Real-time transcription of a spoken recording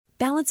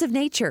Balance of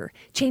Nature,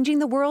 changing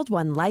the world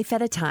one life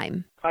at a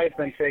time. I've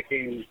been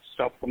taking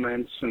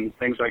supplements and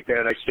things like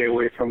that. I stay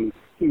away from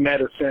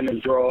medicine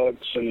and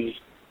drugs and,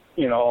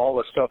 all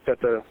the stuff that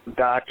the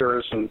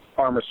doctors and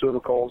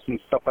pharmaceuticals and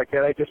stuff like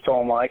that. I just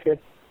don't like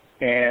it.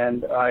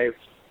 And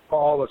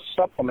all the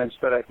supplements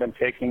that I've been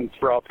taking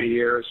throughout the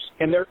years,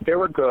 and they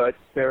were good.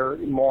 They're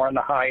more on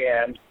the high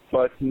end,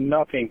 but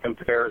nothing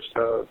compares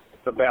to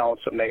the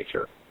Balance of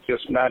Nature.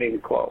 Just not even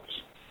close.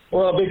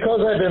 Well,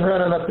 because I've been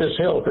running up this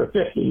hill for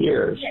 50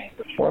 years,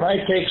 when I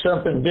take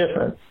something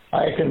different,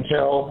 I can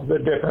tell the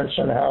difference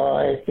in how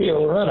I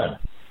feel running,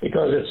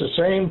 because it's the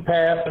same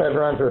path I've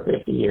run for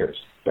 50 years.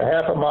 It's a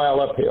half a mile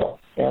uphill,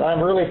 and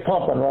I'm really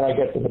pumping when I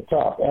get to the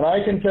top. And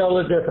I can tell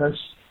the difference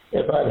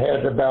if I've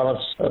had the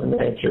Balance of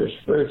Nature's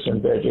fruits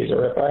and veggies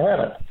or if I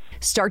haven't.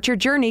 Start your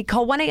journey.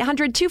 Call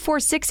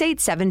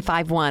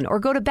 1-800-246-8751 or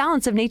go to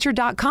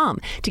balanceofnature.com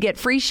to get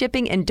free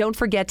shipping. And don't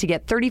forget to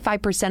get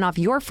 35% off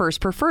your first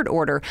preferred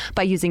order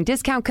by using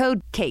discount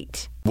code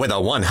KATE. With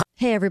a 100.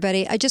 Hey,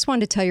 everybody. I just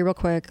wanted to tell you real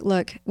quick.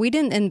 Look, we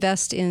didn't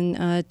invest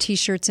in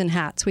T-shirts and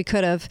hats. We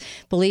could have.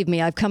 Believe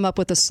me, I've come up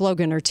with a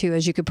slogan or two,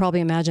 as you could probably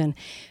imagine.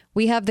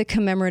 We have the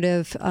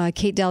commemorative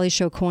Kate Daly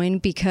Show coin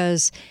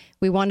because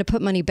we wanted to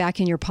put money back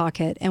in your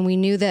pocket. And we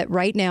knew that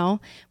right now,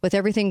 with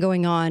everything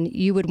going on,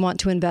 you would want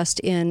to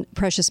invest in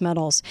precious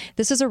metals.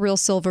 This is a real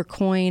silver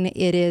coin.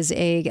 It is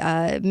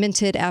a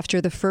minted after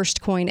the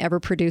first coin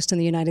ever produced in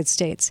the United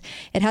States.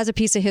 It has a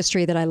piece of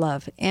history that I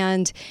love.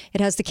 And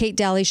it has the Kate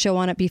Daly Show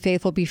on it. Be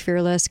faithful, be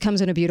fearless.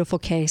 Comes in a beautiful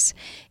case.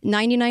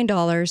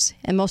 $99,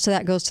 and most of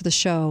that goes to the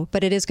show.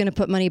 But it is going to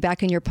put money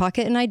back in your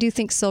pocket. And I do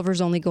think silver's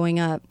only going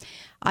up.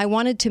 I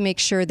wanted to make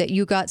sure that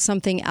you got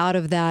something out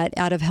of that,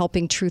 out of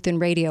helping Truth in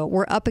Radio.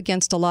 We're up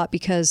against a lot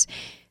because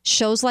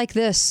shows like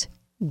this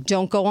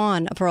don't go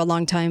on for a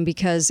long time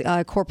because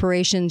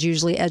corporations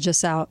usually edge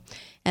us out.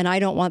 And I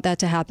don't want that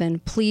to happen.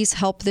 Please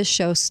help this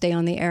show stay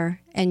on the air.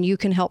 And you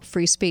can help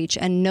free speech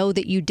and know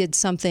that you did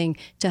something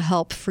to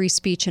help free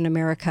speech in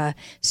America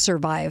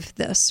survive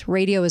this.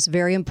 Radio is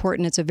very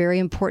important. It's a very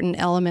important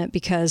element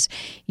because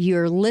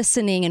you're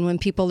listening. And when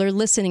people are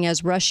listening,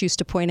 as Rush used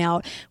to point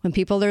out, when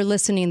people are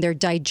listening, they're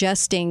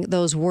digesting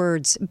those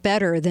words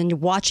better than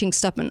watching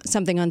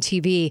something on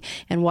TV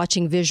and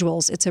watching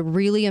visuals. It's a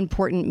really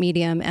important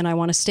medium. And I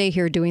want to stay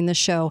here doing the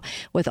show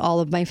with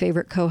all of my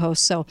favorite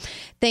co-hosts. So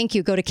thank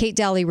you. Go to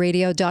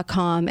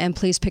KateDalyRadio.com and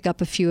please pick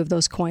up a few of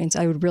those coins.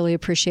 I would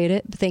really appreciate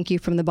it. Thank you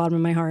from the bottom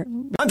of my heart.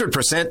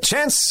 100%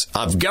 chance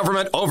of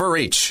government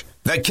overreach.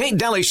 The Kate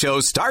Daly Show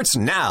starts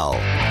now.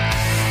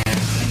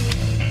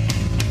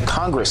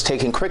 Congress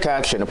taking quick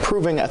action,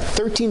 approving a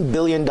 $13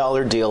 billion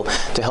deal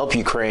to help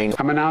Ukraine.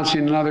 I'm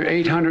announcing another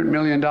 $800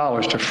 million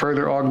to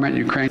further augment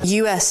Ukraine. The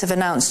U.S. have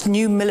announced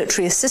new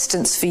military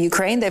assistance for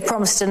Ukraine. They've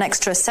promised an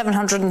extra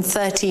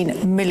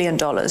 $713 million.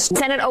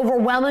 Senate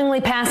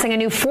overwhelmingly passing a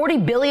new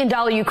 $40 billion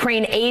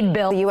Ukraine aid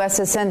bill. The U.S.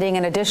 is sending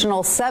an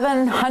additional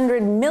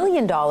 $700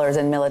 million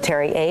in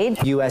military aid.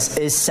 The U.S.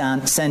 is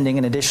sending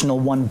an additional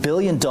 $1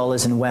 billion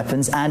in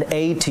weapons and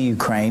aid to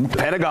Ukraine. The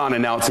Pentagon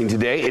announcing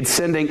today it's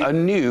sending a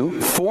new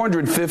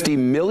 $450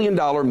 million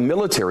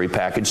military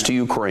package to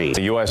Ukraine.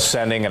 The U.S.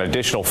 sending an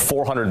additional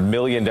 $400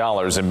 million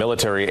in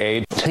military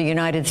aid. The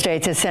United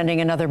States is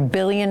sending another $1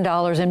 billion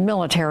in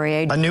military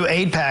aid. A new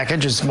aid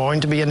package is going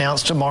to be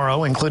announced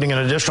tomorrow, including an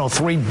additional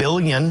 $3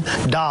 billion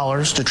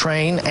to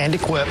train and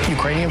equip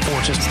Ukrainian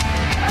forces. Wow,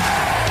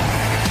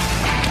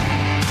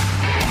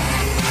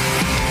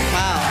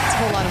 that's a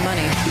whole lot of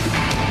money.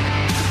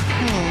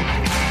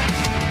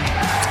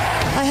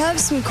 I have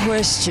some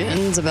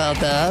questions about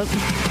that.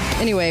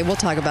 Anyway, we'll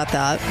talk about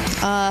that.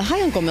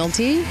 Hi, Uncle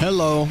Milty.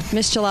 Hello.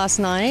 Missed you last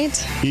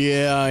night.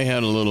 Yeah, I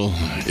had a little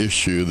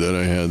issue that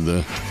I had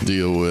to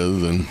deal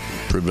with and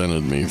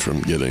prevented me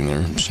from getting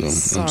there. So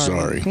I'm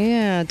sorry.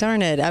 Yeah,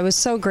 darn it. I was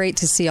so great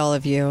to see all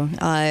of you.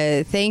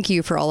 Thank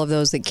you for all of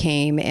those that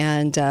came.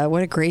 And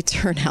what a great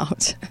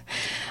turnout.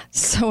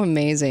 So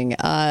amazing.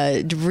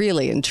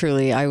 Really and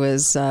truly, I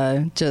was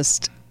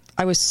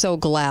I was so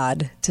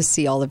glad to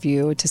see all of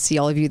you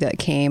that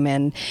came,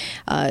 and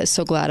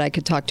so glad I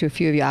could talk to a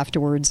few of you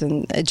afterwards.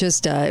 And it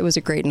was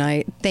a great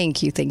night.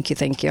 Thank you.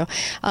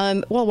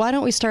 Well, why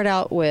don't we start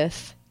out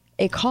with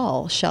a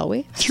call, shall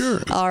we?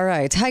 Sure. All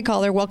right. Hi,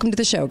 caller. Welcome to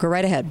the show. Go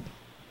right ahead.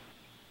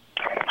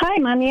 Hi,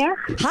 I'm on the air.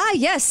 Hi,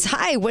 yes.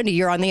 Hi, Wendy.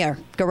 You're on the air.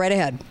 Go right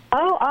ahead.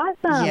 Oh,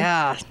 awesome.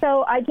 Yeah.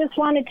 So I just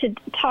wanted to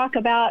talk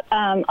about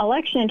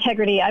election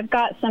integrity. I've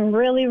got some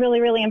really,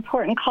 really, really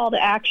important call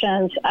to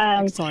actions.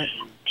 Excellent.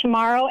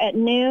 Tomorrow at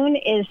noon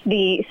is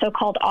the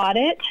so-called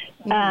audit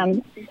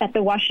at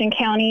the Washington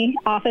County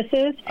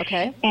offices.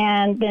 Okay.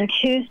 And then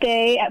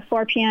Tuesday at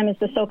 4 p.m. is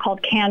the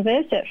so-called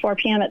canvass at 4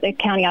 p.m. at the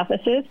county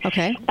offices.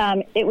 Okay.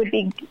 It would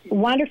be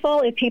wonderful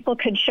if people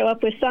could show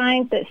up with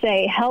signs that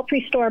say, help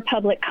restore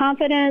public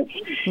confidence,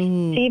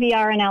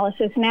 CBR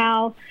analysis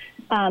now,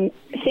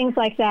 things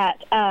like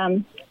that.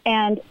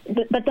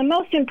 But the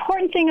most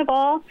important thing of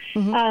all,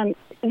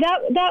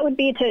 that would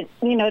be to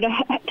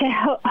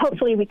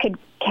hopefully we could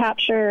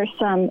capture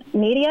some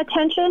media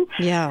attention.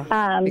 Yeah,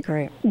 that'd be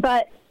great.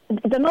 But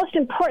the most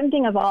important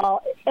thing of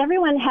all,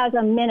 everyone has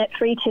a minute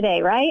free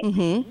today, right?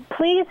 Mm-hmm.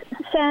 Please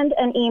send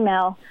an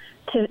email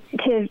to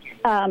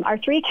our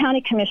 3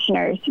 county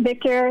commissioners,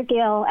 Victor,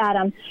 Gail,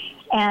 Adam,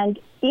 and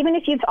even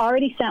if you've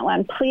already sent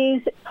one,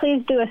 please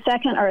do a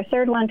second or a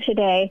third one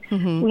today.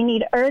 Mm-hmm. We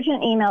need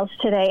urgent emails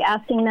today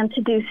asking them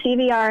to do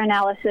CVR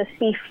analysis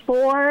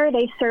before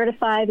they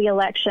certify the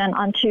election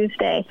on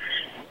Tuesday.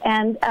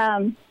 And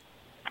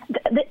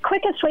the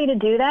quickest way to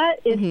do that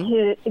is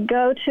to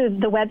go to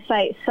the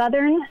website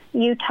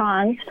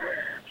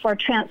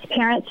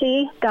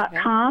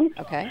southernutahnsfortransparency.com.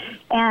 Okay.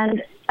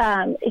 And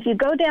if you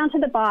go down to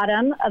the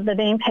bottom of the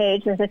main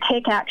page, there's a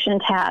Take Action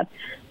tab.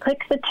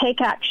 Click the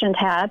Take Action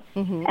tab,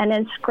 and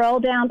then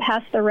scroll down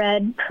past the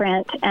red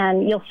print,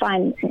 and you'll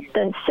find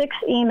the 6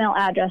 email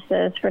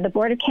addresses for the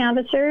Board of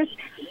Canvassers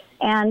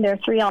and their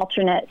 3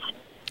 alternates.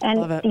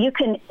 And you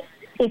can,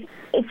 it's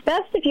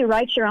best if you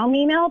write your own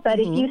email,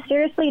 but if you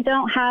seriously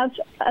don't have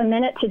a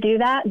minute to do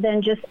that,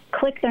 then just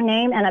click their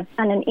name and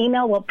an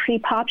email will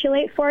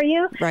pre-populate for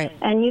you. Right.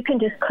 And you can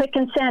just click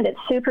and send. It's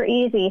super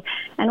easy.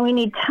 And we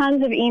need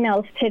tons of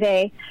emails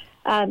today.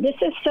 This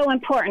is so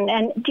important.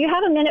 And do you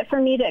have a minute for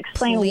me to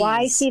explain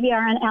why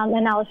CVR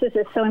analysis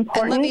is so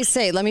important? And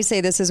let me say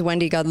this is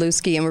Wendy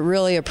Godlewski, and we're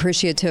really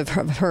appreciative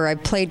of her. I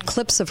played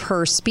clips of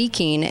her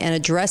speaking and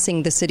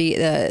addressing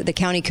the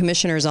county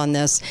commissioners on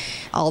this.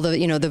 All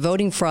the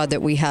voting fraud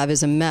that we have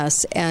is a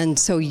mess. And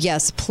so,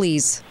 yes,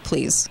 please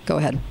go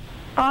ahead.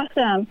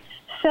 Awesome.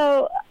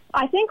 So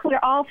I think we're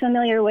all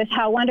familiar with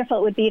how wonderful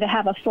it would be to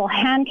have a full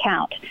hand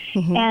count.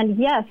 And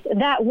yes,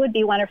 that would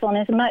be wonderful and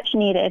is much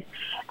needed.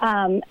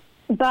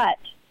 But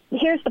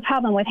here's the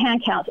problem with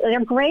hand counts.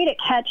 They're great at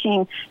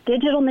catching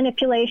digital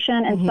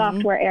manipulation and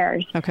software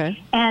errors.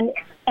 Okay. And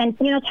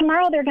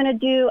tomorrow they're going to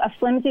do a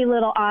flimsy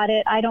little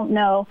audit. I don't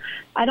know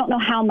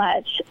how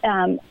much.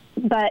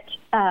 But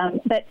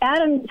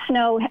Adam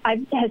Snow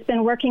has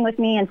been working with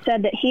me and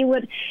said that he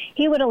would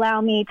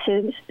allow me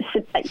to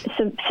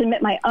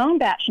submit my own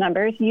batch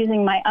numbers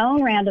using my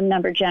own random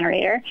number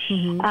generator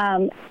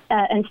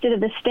instead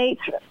of the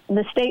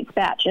state's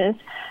batches.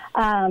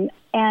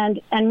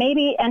 And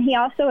he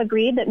also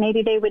agreed that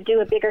maybe they would do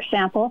a bigger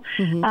sample.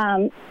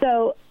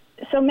 So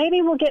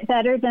maybe we'll get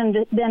better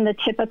than the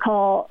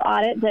typical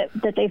audit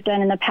that they've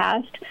done in the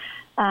past.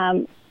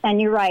 And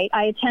you're right.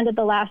 I attended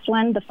the last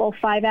one, the full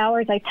 5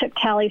 hours. I took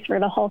tallies for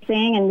the whole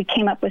thing, and we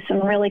came up with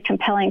some really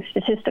compelling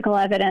statistical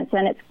evidence.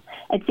 And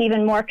it's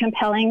even more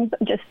compelling.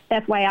 Just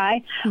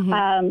FYI,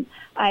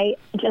 I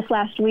just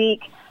last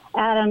week,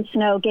 Adam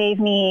Snow gave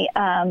me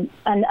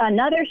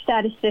another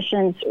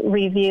statistician's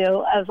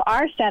review of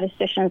our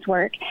statisticians'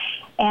 work,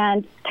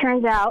 and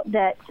turns out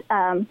that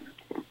I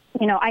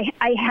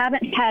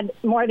haven't had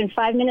more than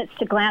 5 minutes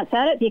to glance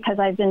at it because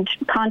I've been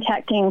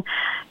contacting,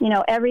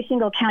 every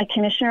single county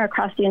commissioner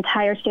across the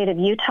entire state of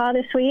Utah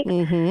this week.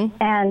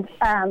 And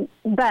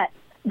but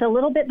the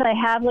little bit that I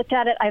have looked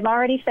at it, I've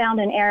already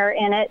found an error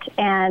in it,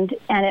 and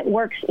it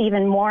works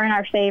even more in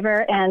our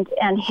favor. And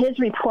his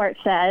report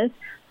says,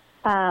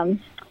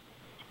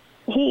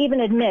 he even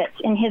admits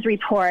in his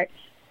report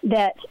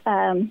that.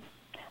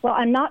 Well,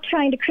 I'm not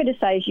trying to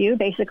criticize you,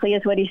 basically,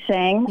 is what he's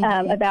saying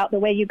about the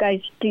way you guys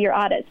do your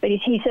audits. But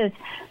he says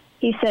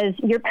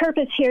your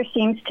purpose here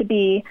seems to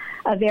be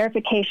a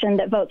verification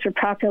that votes were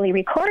properly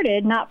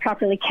recorded, not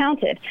properly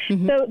counted.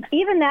 So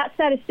even that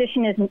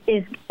statistician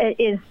is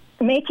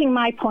making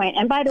my point.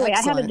 And by the way,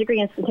 I have a degree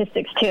in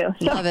statistics too.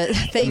 So love it.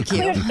 Thank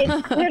you.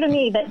 It's clear to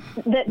me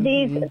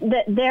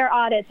that their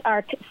audits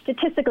are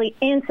statistically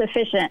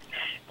insufficient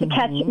to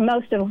catch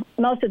most of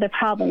the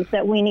problems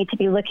that we need to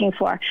be looking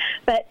for.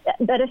 But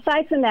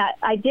aside from that,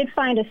 I did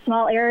find a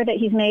small error that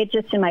he's made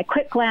just in my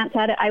quick glance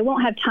at it. I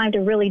won't have time to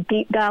really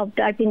deep dive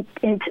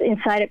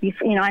inside it.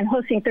 Before, I'm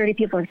hosting 30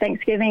 people for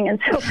Thanksgiving,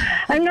 and so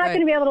I'm not going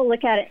to be able to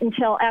look at it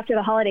until after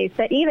the holidays.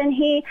 But even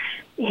he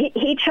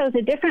chose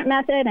a different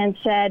method and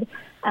said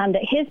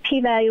that his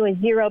p-value is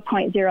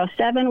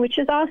 0.07, which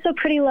is also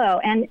pretty low.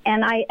 And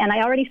I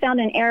already found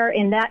an error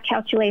in that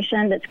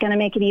calculation that's going to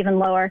make it even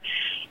lower.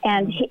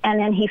 And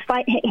then he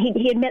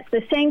admits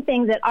the same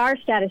thing that our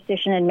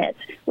statistician admits,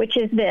 which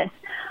is this.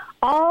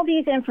 All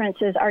these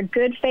inferences are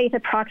good faith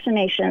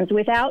approximations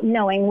without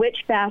knowing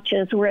which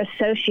batches were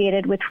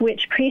associated with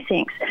which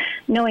precincts.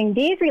 Knowing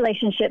these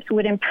relationships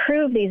would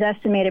improve these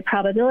estimated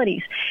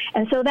probabilities.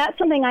 And so that's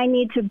something I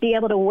need to be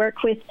able to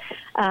work with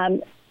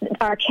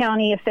our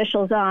county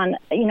officials on,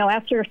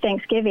 after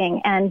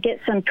Thanksgiving and get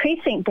some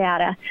precinct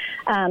data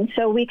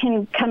so we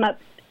can come up.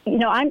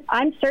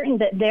 I'm certain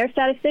that their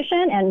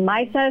statistician and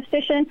my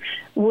statistician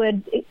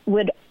would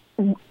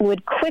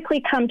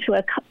quickly come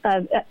to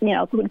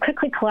would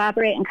quickly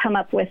collaborate and come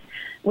up with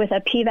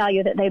a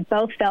p-value that they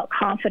both felt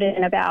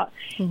confident about.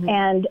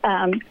 And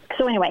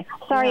so anyway,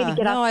 sorry to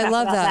get off track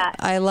about that.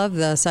 I love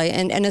this.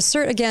 And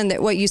assert again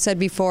that what you said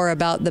before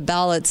about the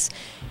ballots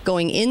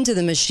going into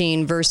the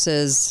machine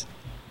versus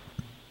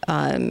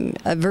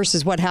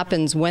what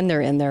happens when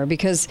they're in there,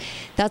 because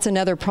that's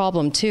another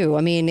problem too.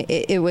 I mean,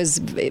 it was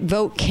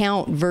vote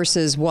count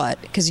versus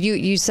what? Because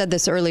you said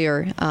this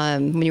earlier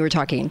when you were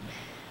talking.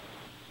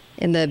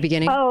 in the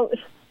beginning? Oh,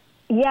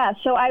 yeah.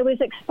 So I was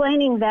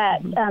explaining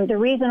that the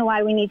reason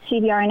why we need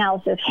CVR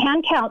analysis,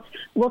 hand counts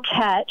will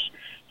catch.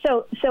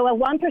 So a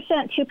 1%,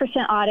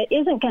 2% audit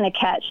isn't going to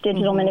catch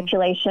digital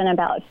manipulation and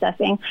ballot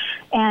stuffing,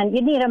 and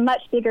you need a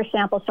much bigger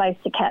sample size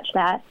to catch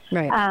that.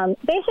 Right.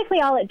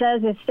 Basically, all it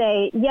does is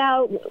say,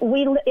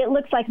 it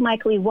looks like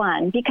Mike Lee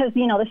won because,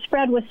 the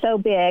spread was so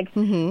big.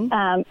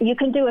 You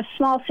can do a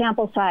small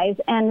sample size,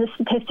 and the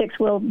statistics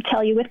will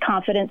tell you with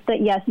confidence that,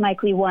 yes,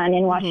 Mike Lee won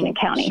in Washington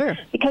County. Sure.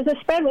 Because the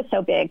spread was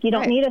so big. You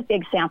don't need a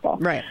big sample.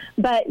 Right.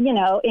 But,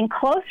 in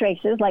close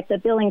races like the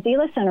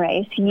Billings-Ellison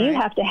race, you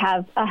have to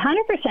have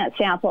 100%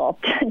 sample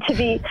to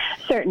be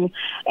certain.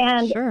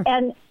 And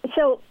and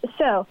so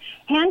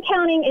hand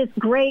counting is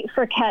great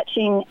for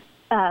catching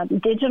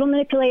digital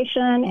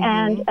manipulation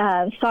and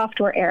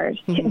software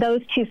errors,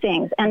 those two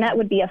things, and that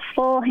would be a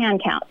full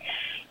hand count.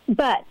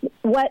 But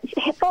what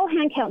full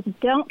hand counts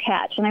don't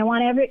catch, and I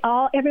want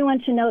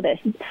everyone to know this,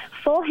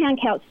 full hand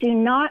counts do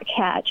not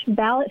catch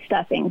ballot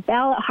stuffing,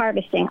 ballot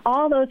harvesting,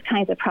 all those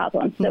kinds of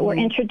problems that were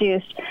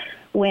introduced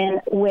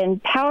when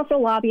powerful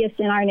lobbyists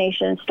in our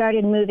nation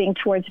started moving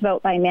towards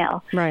vote by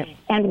mail. Right.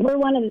 And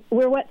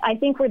I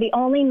think we're the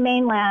only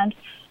mainland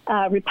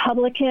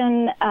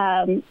Republican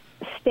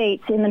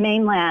states in the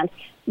mainland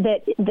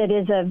that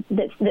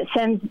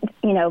sends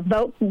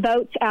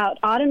votes out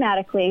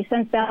automatically,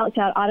 sends ballots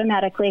out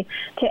automatically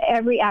to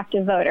every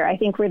active voter. I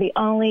think we're the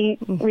only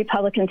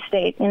Republican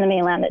state in the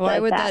mainland that does that. Why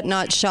would that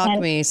not shock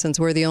me, since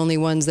we're the only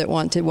ones that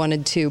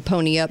wanted to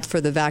pony up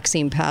for the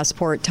vaccine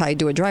passport tied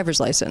to a driver's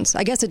license?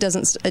 I guess it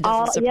doesn't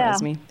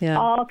surprise me. Yeah,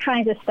 all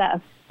kinds of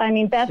stuff. I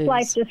mean, Best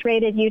Life just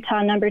rated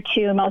Utah number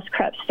 2 most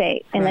corrupt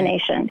state in the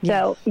nation.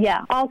 So,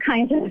 all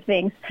kinds of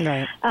things.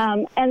 Right.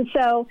 And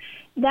so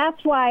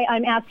that's why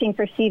I'm asking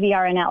for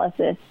CVR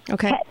analysis.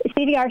 Okay.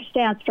 CVR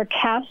stands for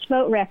Cast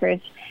Vote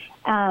Records.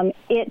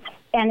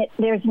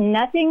 There's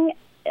nothing.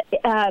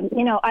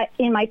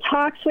 In my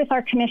talks with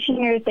our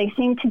commissioners, they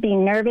seem to be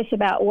nervous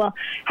about, well,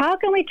 how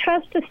can we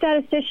trust a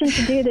statistician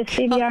to do this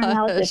CVR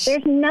analysis?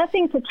 There's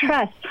nothing to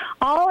trust.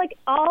 All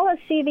a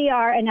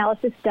CVR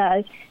analysis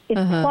does is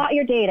plot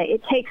your data.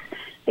 It takes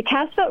the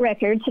cast vote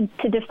record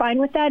to define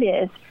what that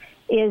is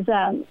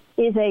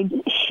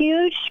a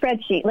huge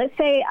spreadsheet. Let's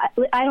say,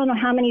 I don't know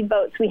how many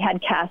votes we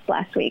had cast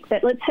last week,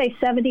 but let's say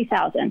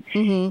 70,000.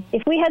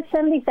 If we had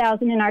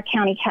 70,000 in our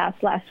county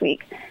cast last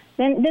week,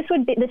 then the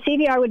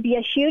CVR would be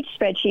a huge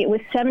spreadsheet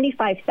with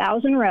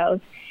 75,000 rows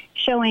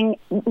showing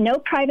no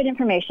private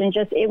information.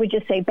 It would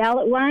just say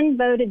ballot 1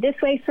 voted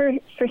this way for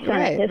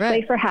Senate, this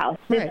way for House,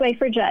 this way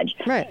for Judge,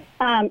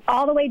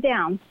 all the way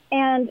down.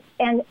 And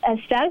a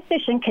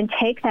statistician can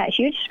take that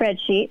huge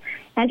spreadsheet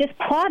and just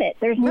plot it.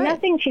 There's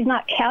nothing she's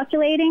not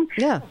calculating.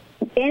 Yeah.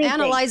 Anything.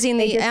 Analyzing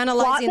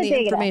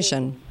the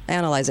information.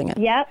 Analyzing it.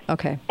 Yep.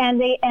 Okay. And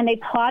they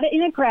plot it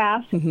in a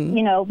graph,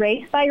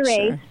 race by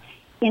race,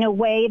 in a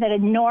way that a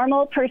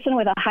normal person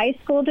with a high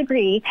school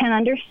degree can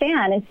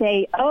understand and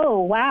say, oh,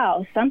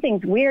 wow,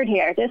 something's weird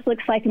here. This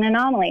looks like an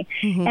anomaly.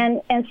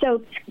 And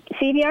so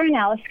CVR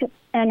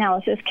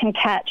analysis can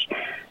catch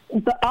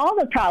all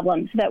the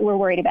problems that we're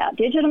worried about: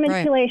 digital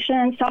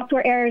manipulation,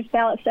 software errors,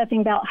 ballot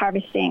stuffing, ballot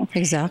harvesting.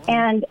 Exactly.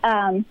 And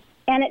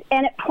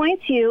it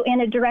points you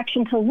in a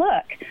direction to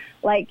look.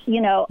 Like,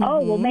 oh,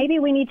 well, maybe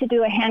we need to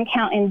do a hand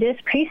count in this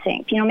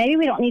precinct. Maybe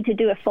we don't need to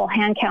do a full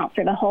hand count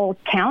for the whole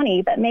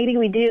county, but maybe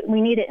we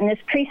need it in this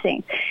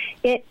precinct.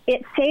 It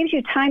saves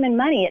you time and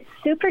money. It's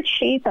super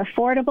cheap,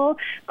 affordable,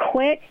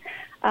 quick.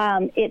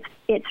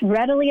 It's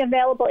readily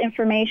available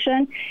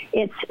information.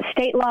 It's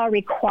state law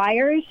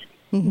requires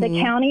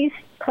the county's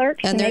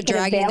clerks to make it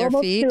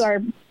available to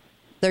our...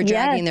 They're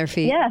dragging their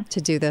feet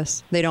to do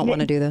this. They don't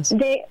want to do this.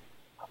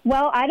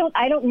 Well, I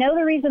don't know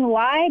the reason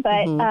why,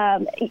 but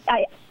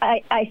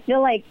I feel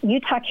like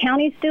Utah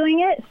County's doing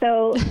it,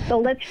 so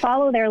let's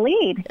follow their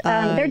lead.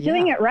 They're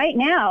doing it right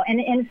now, and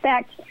in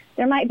fact,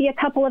 there might be a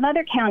couple of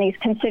other counties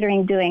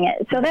considering doing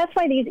it. So that's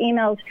why these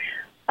emails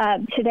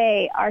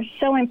today are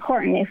so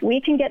important. If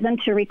we can get them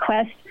to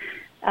request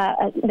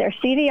their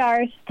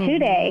CVRs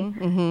today,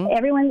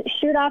 everyone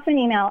shoot off an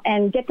email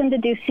and get them to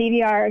do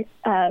CVR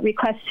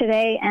requests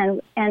today.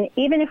 And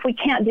even if we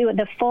can't do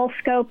the full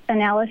scope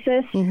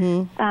analysis,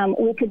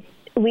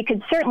 we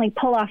could certainly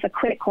pull off a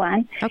quick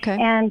one. Okay.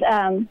 And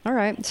all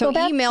right. So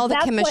email the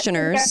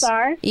commissioners.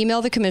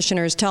 Email the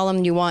commissioners. Tell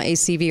them you want a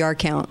CVR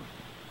count.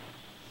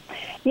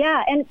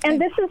 Yeah,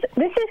 and this is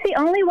the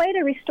only way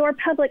to restore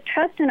public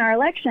trust in our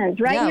elections.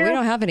 Right now, we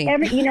don't have any.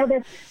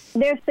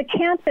 There's the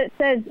camp that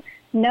says,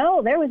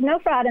 no, there was no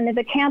fraud, and there's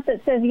a camp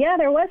that says, yeah,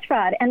 there was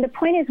fraud. And the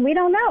point is, we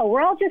don't know.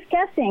 We're all just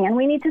guessing, and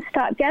we need to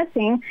stop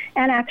guessing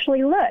and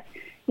actually look.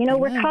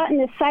 We're caught in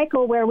this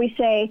cycle where we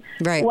say,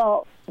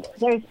 well,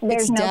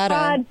 there's no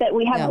fraud, but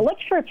we haven't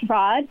looked for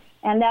fraud.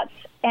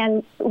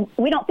 And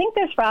we don't think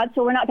there's fraud,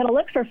 so we're not going to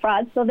look for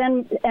fraud. So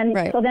then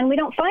we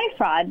don't find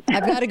fraud.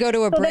 I've got to go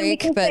to a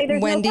break, but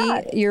Wendy,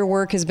 your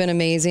work has been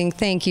amazing.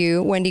 Thank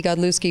you, Wendy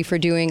Godlewski, for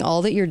doing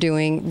all that you're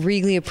doing.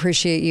 Really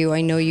appreciate you.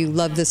 I know you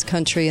love this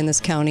country and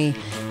this county,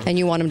 and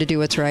you want them to do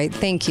what's right.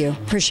 Thank you.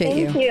 Appreciate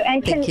you. Thank you.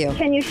 And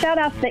can you shout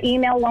out the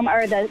email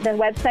or the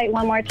website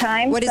one more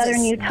time? What is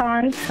Southern this?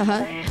 Utahns.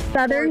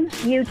 Southern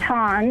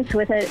Utahns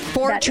with a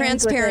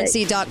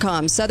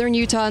fortransparency.com. Southern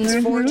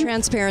Utahns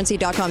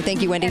fortransparency.com.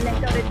 Thank you, Wendy. And then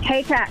go to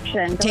Take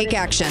Action. Take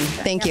Action.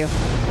 Thank you.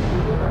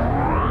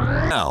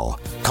 Now,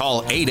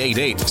 call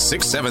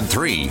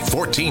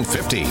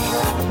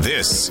 888-673-1450.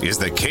 This is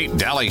the Kate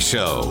Daly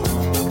Show.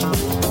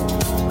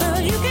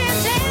 Well, you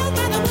can tell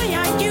by the way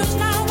I use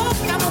my walk.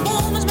 I'm a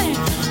woman's man.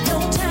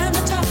 No time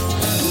to talk.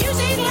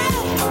 Music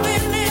loud,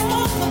 women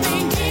walk,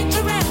 being kicked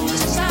around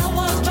since I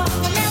was born.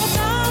 But now it's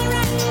all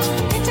right.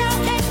 It's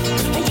okay.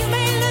 You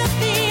may look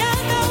the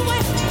other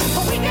way,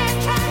 but we can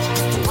try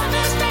to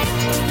understand.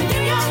 The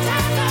New York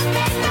Times are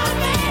made no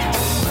man.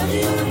 Whether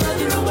you're a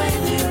brother or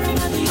whether you're a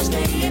mother, you're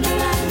staying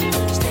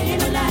alive,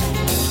 staying alive.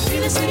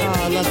 Feel the city. Oh,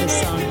 I love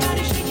this song.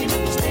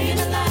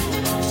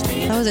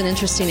 That was an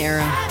interesting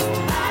era.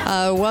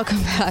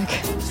 Welcome back.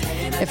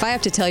 If I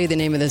have to tell you the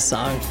name of this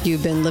song,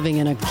 you've been living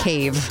in a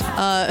cave,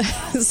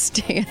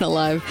 staying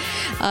alive.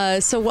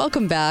 So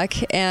welcome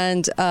back.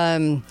 And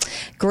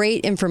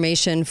great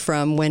information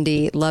from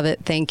Wendy. Love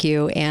it. Thank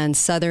you. And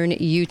Southern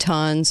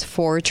Utahns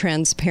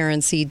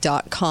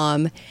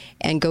fortransparency.com,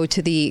 and go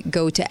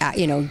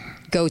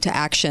to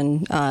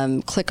action.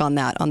 Click on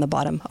that on the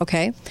bottom.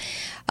 Okay.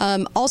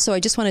 Also,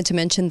 I just wanted to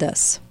mention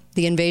this.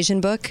 The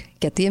Invasion book.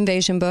 Get the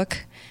Invasion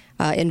book.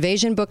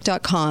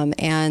 Invasionbook.com,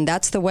 and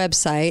that's the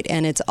website,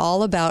 and it's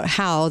all about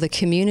how the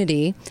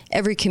community,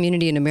 every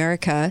community in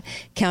America,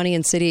 county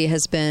and city,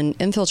 has been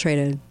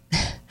infiltrated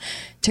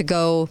to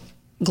go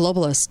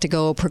globalist, to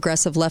go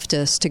progressive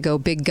leftist, to go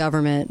big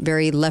government,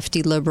 very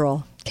lefty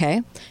liberal.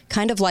 Okay,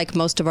 kind of like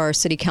most of our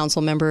city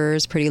council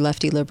members, pretty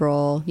lefty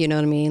liberal, you know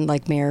what I mean,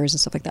 like mayors and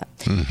stuff like that.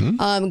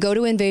 Go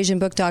to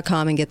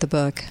invasionbook.com and get the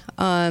book.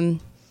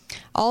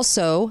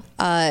 Also,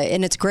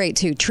 and it's great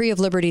too,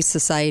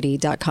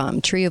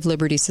 treeoflibertysociety.com.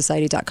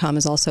 Treeoflibertysociety.com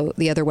is also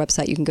the other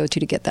website you can go to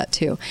get that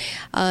too.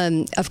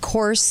 Of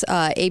course,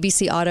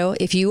 ABC Auto.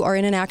 If you are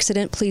in an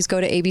accident, please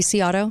go to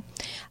ABC Auto.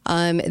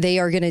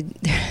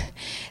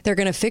 They're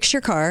going to fix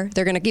your car.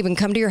 They're going to even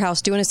come to your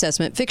house, do an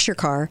assessment, fix your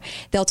car.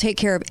 They'll take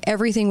care of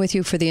everything with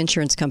you for the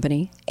insurance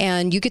company,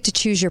 and you get to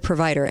choose your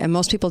provider. And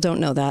most people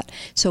don't know that.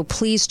 So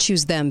please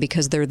choose them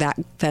because they're that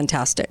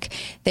fantastic.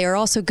 They are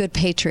also good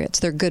patriots.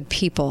 They're good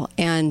people,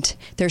 and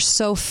they're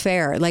so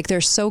fair. Like,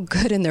 they're so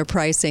good in their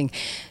pricing.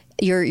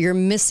 You're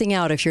missing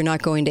out if you're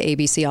not going to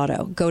ABC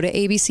Auto. Go to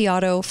ABC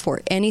Auto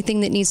for anything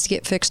that needs to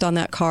get fixed on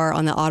that car,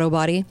 on the auto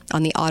body.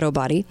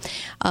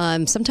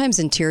 Sometimes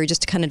interior,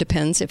 just kind of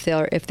depends if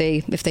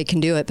they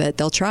can do it, but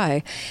they'll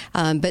try.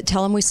 But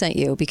tell them we sent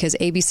you, because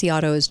ABC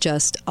Auto is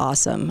just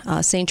awesome.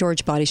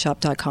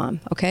 stgeorgebodyshoP.com.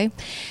 Okay.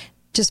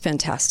 Just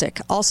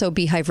fantastic. Also,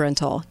 Beehive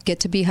Rental.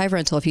 Get to Beehive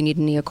Rental if you need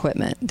any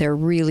equipment. They're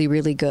really,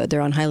 really good. They're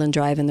on Highland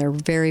Drive, and they're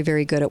very,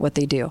 very good at what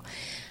they do.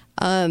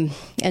 And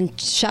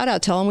shout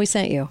out, tell them we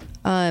sent you.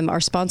 Our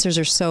sponsors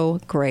are so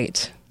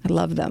great. I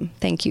love them.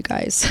 Thank you,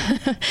 guys.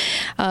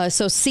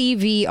 So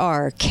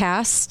CVR,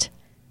 Cast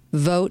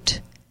Vote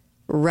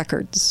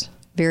Records.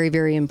 Very,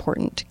 very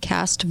important.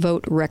 Cast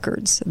Vote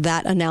Records.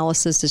 That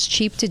analysis is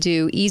cheap to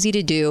do, easy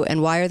to do.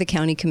 And why are the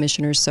county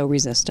commissioners so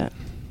resistant?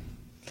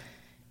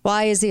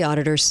 Why is the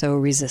auditor so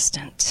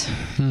resistant?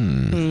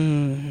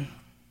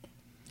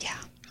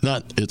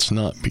 It's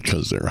not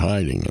because they're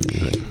hiding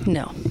anything.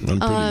 No.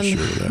 I'm pretty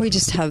sure of that. We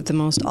just have the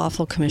most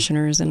awful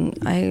commissioners, and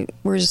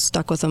we're just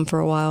stuck with them for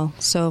a while.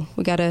 So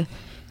we got to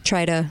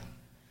try to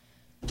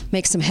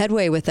make some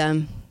headway with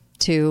them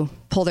to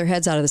pull their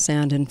heads out of the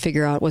sand and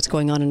figure out what's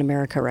going on in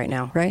America right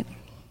now, right?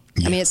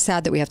 Yeah. I mean, it's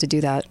sad that we have to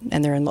do that,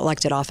 and they're in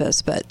elected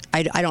office, but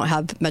I don't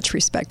have much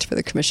respect for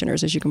the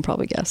commissioners, as you can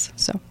probably guess.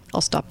 So I'll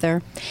stop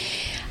there.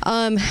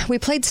 We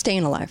played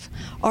Staying Alive.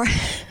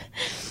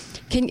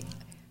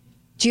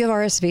 Do you have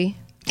RSV?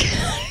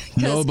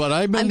 No, but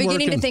I'm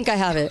beginning to think I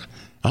have it.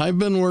 I've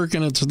been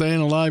working at Staying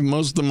Alive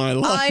most of my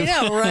life. I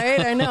know, right?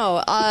 I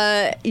know.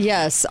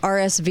 Yes,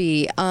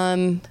 RSV.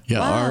 Wow,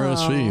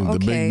 RSV, the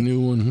big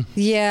new one.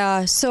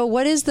 Yeah. So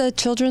what is the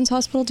Children's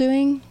Hospital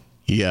doing?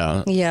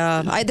 Yeah.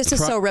 Yeah. This is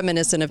so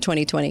reminiscent of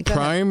 2020.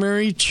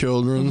 Primary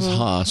Children's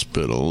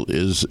Hospital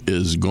is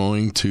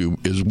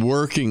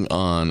working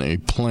on a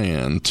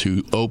plan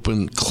to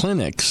open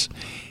clinics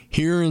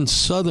here in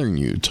southern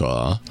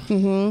Utah,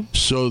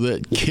 so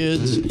that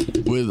kids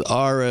with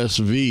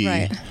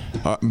RSV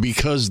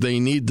because they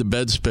need the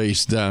bed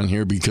space down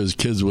here because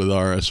kids with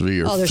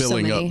RSV are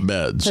filling up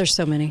beds. There's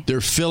so many.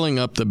 They're filling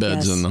up the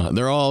beds, and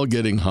they're all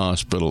getting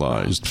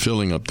hospitalized,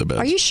 filling up the beds.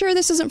 Are you sure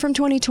this isn't from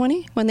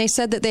 2020 when they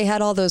said that they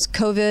had all those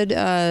COVID,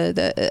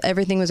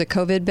 everything was a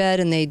COVID bed,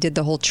 and they did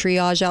the whole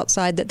triage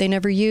outside that they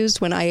never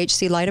used when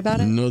IHC lied about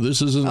it? No,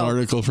 this is an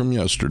article from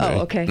yesterday.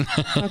 Oh, okay.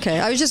 Okay.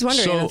 I was just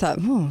wondering. I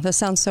thought, that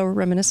sounds so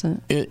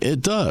reminiscent.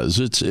 It does.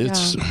 It's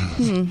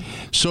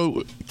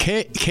So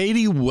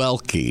Katie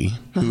Welke,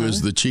 who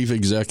is the chief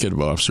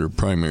executive officer of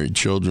Primary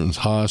Children's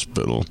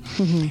Hospital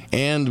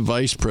and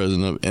vice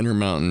president of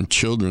Intermountain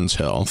Children's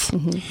Health,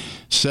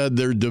 said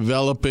they're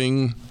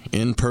developing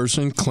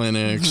in-person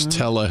clinics,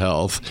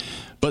 telehealth,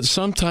 but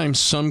sometimes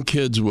some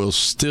kids will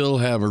still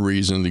have a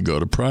reason to go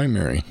to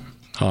primary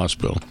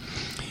hospital.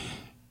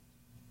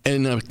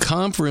 In a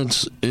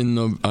conference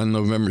on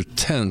November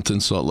 10th in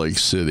Salt Lake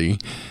City,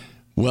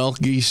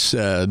 Welke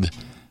said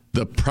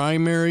the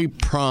Primary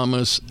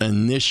Promise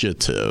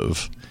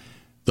Initiative,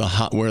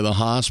 where the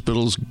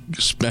hospital's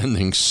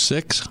spending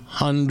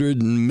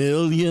 $600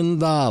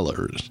 million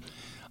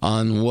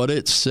on what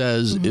it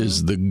says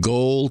is the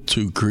goal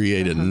to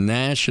create a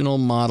national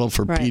model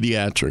for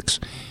pediatrics.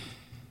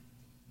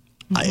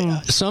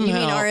 Somehow, you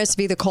mean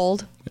RSV, the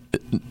cold?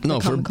 No,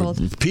 for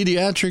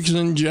pediatrics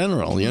in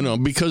general,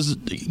 because,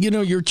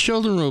 your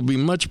children will be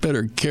much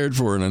better cared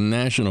for in a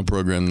national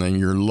program than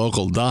your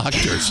local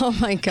doctors. Oh,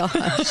 my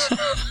gosh.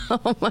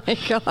 Oh, my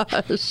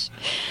gosh.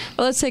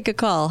 Well, let's take a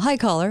call. Hi,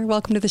 caller.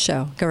 Welcome to the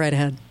show. Go right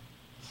ahead.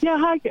 Yeah,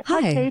 hi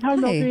Kate. Hi,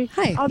 Milty.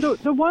 Hi.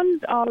 The one,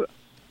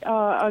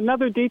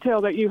 another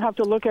detail that you have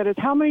to look at is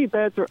how many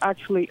beds are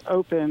actually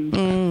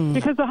open.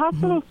 Because the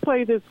hospitals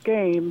play this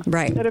game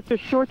that if they're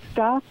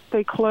short-staffed,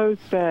 they close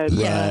beds.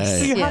 Yes.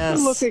 So you have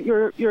to look at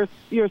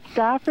your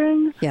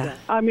staffing. Yeah.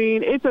 I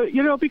mean, it's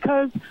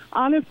because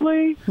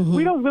honestly,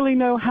 we don't really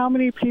know how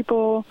many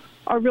people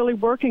are really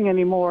working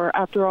anymore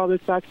after all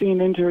this vaccine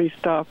injury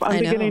stuff. I'm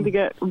beginning to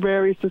get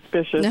very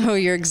suspicious. No,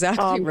 you're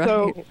exactly right.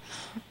 So,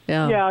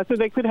 so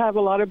they could have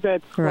a lot of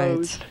beds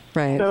closed.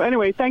 Right. So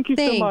anyway, thank you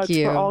so much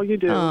for all you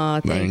do. Oh,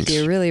 thank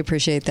you. Really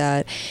appreciate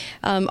that.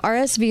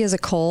 RSV is a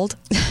cold.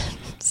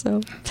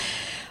 So,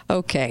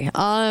 okay.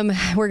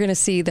 We're going to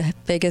see the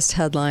biggest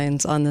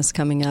headlines on this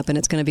coming up, and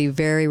it's going to be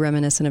very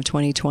reminiscent of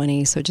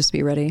 2020. So just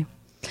be ready.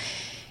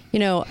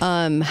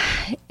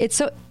 It's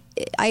so.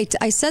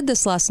 I said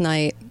this last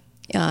night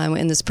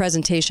in this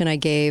presentation I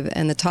gave,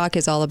 and the talk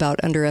is all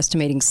about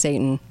underestimating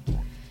Satan.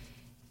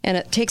 And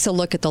it takes a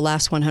look at the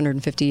last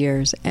 150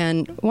 years.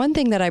 And one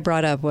thing that I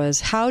brought up was,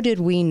 how did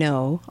we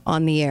know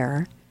on the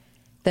air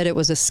that it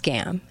was a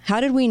scam? How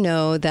did we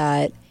know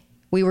that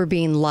we were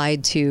being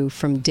lied to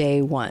from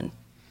day one,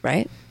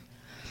 right?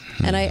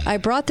 And I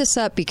brought this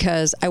up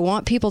because I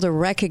want people to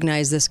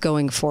recognize this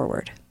going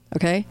forward,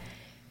 okay?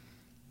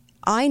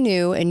 I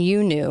knew and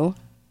you knew,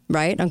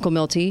 right, Uncle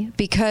Milty,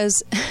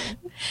 because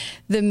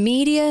the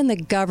media and the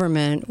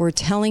government were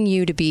telling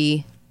you to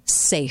be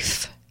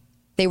safe.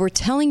 They were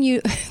telling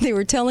you,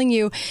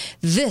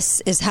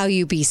 this is how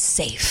you be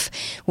safe.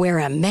 Wear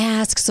a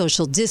mask,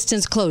 social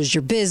distance, close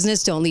your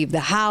business, don't leave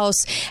the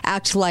house,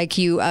 act like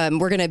you,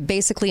 we're going to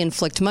basically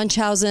inflict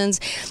Munchausen's,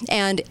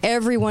 and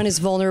everyone is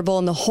vulnerable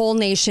in the whole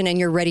nation and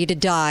you're ready to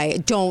die.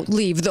 Don't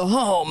leave the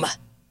home.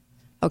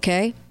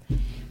 Okay?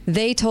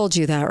 They told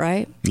you that,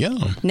 right?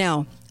 Yeah.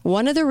 Now,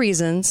 one of the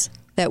reasons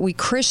that we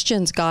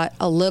Christians got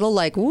a little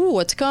like, ooh,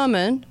 what's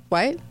coming,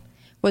 right?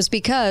 Was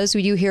because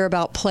you hear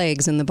about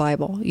plagues in the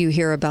Bible. You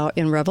hear about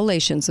in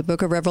Revelations, the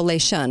book of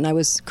Revelation. I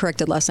was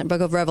corrected last night.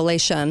 Book of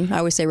Revelation. I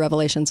always say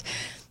Revelations.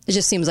 It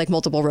just seems like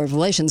multiple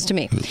revelations to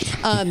me.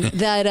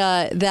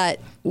 The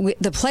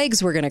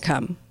plagues were going to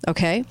come.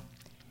 Okay.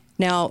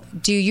 Now,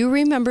 do you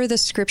remember the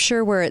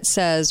scripture where it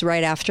says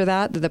right after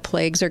that the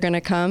plagues are going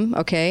to come?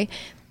 Okay.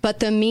 But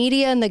the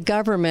media and the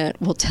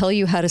government will tell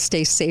you how to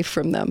stay safe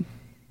from them.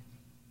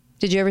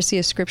 Did you ever see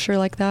a scripture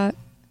like that?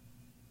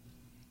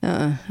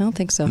 I don't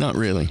think so. Not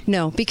really.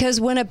 No, because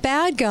when a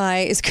bad guy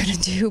is going to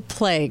do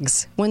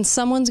plagues, when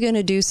someone's going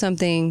to do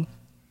something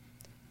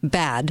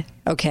bad,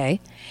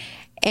 okay,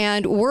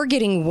 and we're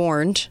getting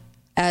warned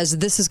as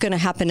this is going to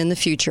happen in the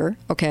future,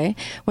 okay,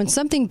 when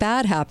something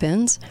bad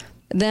happens,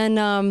 then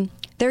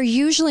they're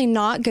usually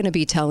not going to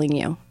be telling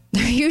you.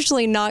 They're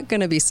usually not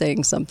going to be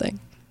saying something.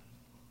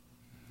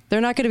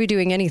 They're not going to be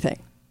doing anything.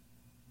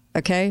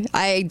 Okay?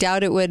 I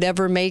doubt it would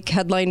ever make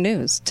headline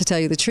news, to tell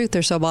you the truth.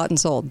 They're so bought and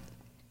sold.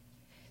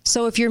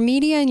 So if your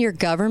media and your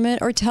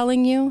government are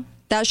telling you,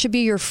 that should be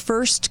your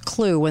first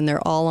clue when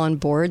they're all on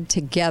board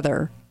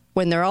together.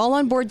 When they're all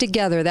on board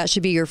together, that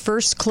should be your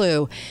first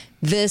clue.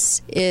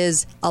 This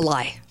is a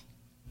lie.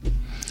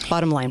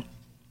 Bottom line.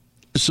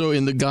 So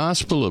in the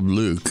Gospel of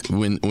Luke,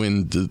 when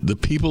the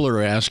people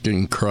are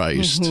asking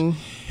Christ,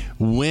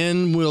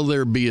 when will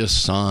there be a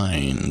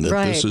sign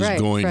that this is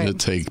going to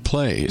take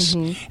place?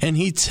 And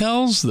he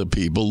tells the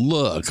people,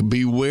 look,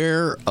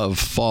 beware of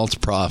false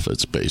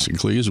prophets,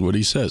 basically, is what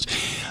he says.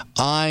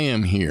 I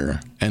am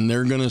here, and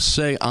they're going to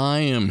say, I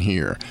am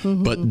here,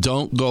 but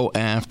don't go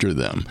after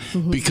them.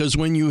 Because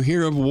when you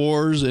hear of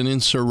wars and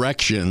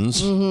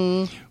insurrections,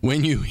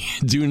 when you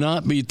do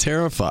not be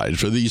terrified,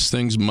 for these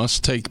things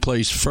must take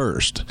place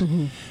first,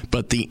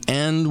 but the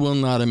end will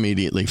not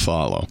immediately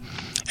follow.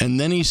 And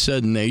then he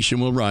said, nation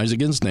will rise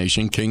against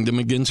nation, kingdom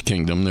against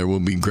kingdom. There will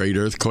be great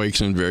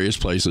earthquakes in various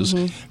places,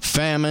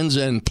 famines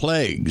and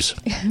plagues.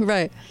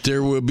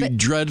 There will be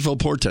dreadful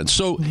portents.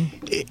 So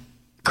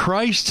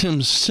Christ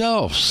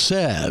himself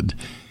said,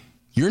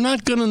 you're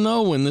not going to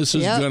know when this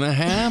is going to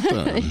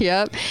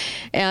happen.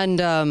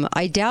 And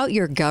I doubt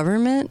your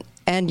government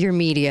and your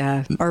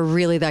media are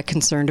really that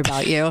concerned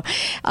about you.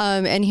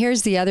 And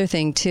here's the other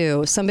thing,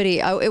 too. Somebody,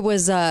 it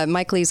was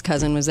Mike Lee's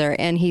cousin was there,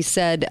 and he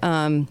said,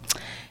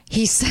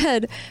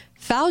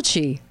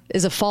 Fauci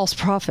is a false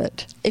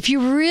prophet. If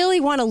you really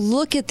want to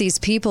look at these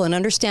people and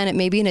understand it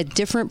maybe in a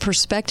different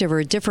perspective or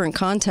a different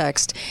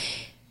context,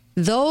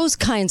 those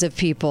kinds of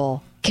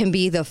people can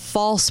be the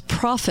false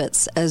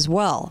prophets as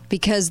well.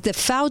 Because the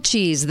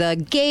Faucis, the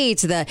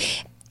Gates,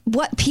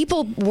 what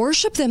people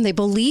worship them, they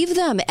believe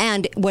them,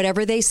 and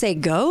whatever they say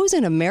goes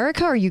in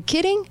America. Are you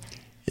kidding?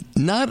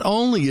 Not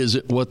only is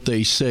it what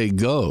they say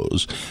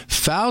goes,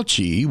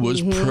 Fauci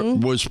was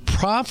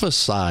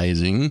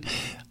prophesizing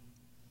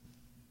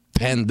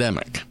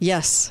pandemic.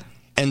 Yes.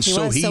 And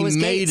so he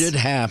made it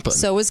happen.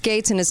 So was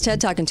Gates in his TED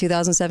Talk in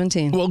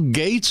 2017. Well,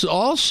 Gates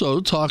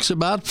also talks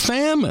about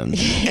famine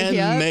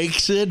and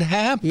makes it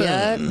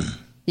happen.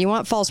 You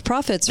want false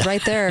prophets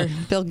right there.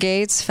 Bill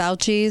Gates,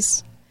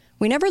 Fauci's.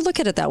 We never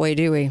look at it that way,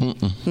 do we?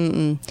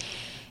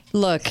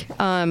 Look,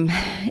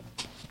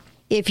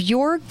 if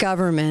your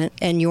government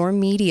and your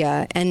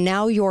media and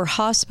now your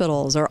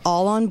hospitals are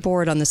all on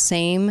board on the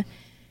same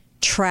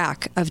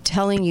track of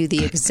telling you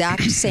the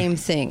exact same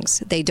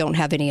things, they don't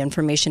have any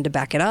information to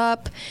back it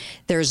up,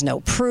 there's no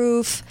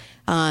proof,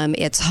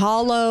 it's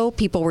hollow.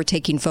 People were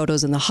taking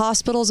photos in the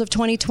hospitals of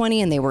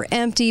 2020 and they were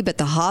empty, but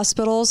the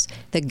hospitals,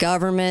 the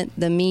government,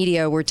 the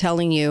media were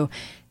telling you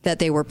that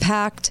they were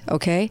packed,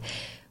 okay?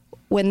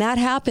 When that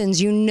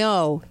happens, you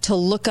know to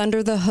look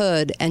under the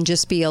hood and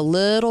just be a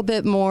little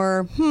bit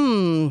more,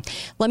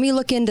 let me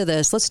look into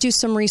this. Let's do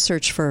some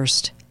research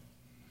first.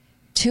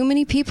 Too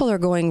many people are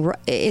going,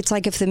 it's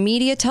like if the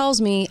media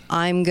tells me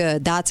I'm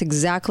good, that's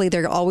exactly,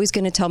 they're always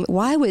going to tell me.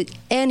 Why would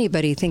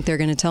anybody think they're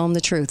going to tell them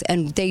the truth?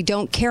 And they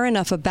don't care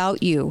enough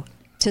about you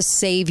to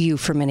save you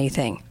from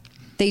anything.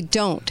 They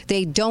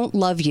don't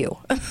love you.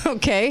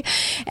 Okay.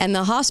 And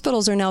the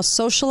hospitals are now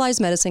socialized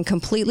medicine,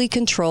 completely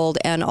controlled,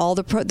 and all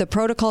the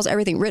protocols,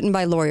 everything written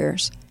by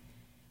lawyers.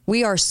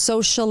 We are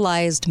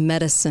socialized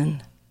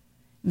medicine.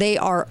 They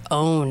are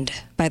owned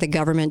by the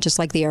government, just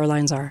like the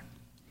airlines are.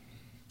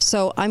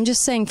 So I'm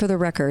just saying for the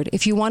record,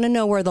 if you want to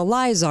know where the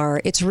lies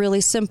are, it's really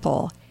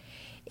simple.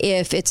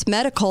 If it's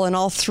medical and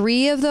all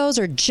three of those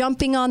are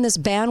jumping on this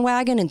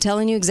bandwagon and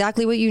telling you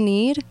exactly what you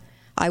need,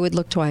 I would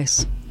look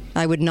twice.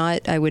 I would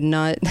not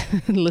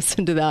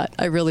listen to that.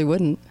 I really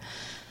wouldn't.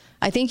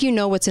 I think you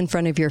know what's in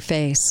front of your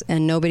face,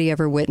 and nobody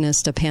ever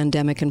witnessed a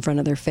pandemic in front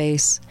of their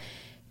face.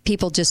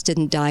 People just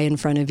didn't die in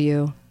front of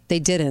you. They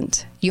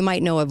didn't. You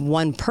might know of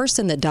one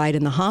person that died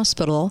in the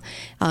hospital,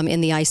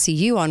 in the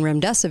ICU on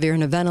remdesivir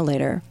and a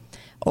ventilator.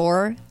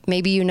 Or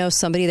maybe you know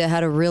somebody that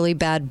had a really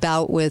bad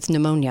bout with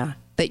pneumonia.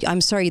 But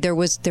I'm sorry, there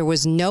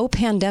was no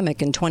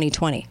pandemic in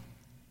 2020.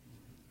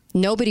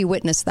 Nobody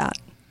witnessed that.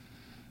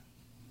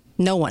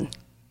 No one.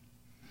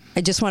 I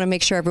just want to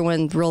make sure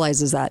everyone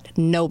realizes that.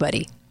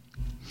 Nobody.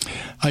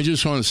 I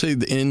just want to say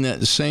that in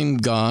that same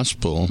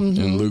gospel,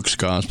 in Luke's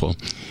gospel,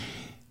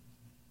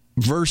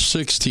 verse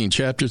 16,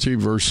 chapter 3,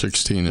 verse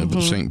 16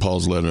 of St.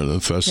 Paul's letter to the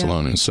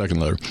Thessalonians, second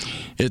letter,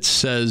 it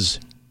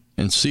says,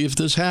 and see if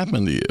this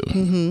happened to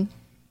you.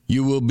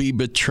 You will be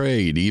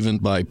betrayed even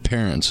by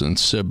parents and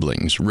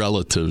siblings,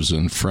 relatives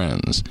and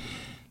friends.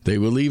 They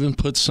will even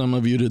put some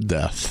of you to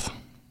death.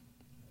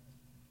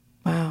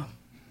 Wow.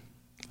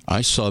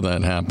 I saw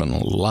that happen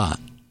a lot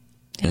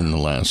in the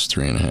last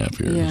 3.5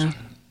 years.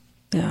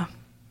 Yeah.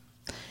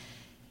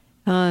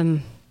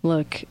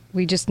 Look,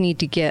 we just need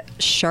to get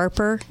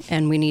sharper,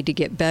 and we need to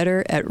get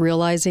better at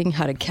realizing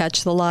how to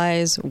catch the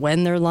lies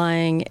when they're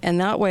lying,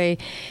 and that way,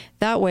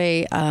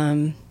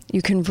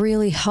 you can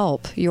really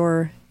help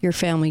your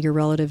family, your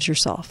relatives,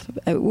 yourself.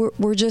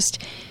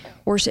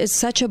 It's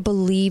such a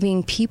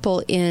believing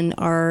people in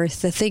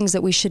the things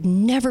that we should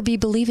never be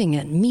believing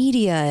in,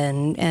 media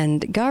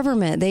and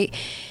government.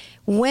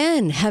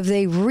 When have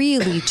they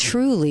really,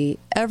 truly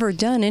ever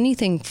done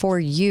anything for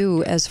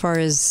you as far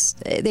as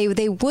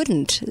they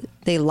wouldn't?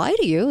 They lie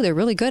to you. They're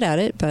really good at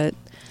it, but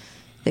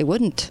they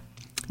wouldn't.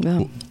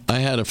 No. I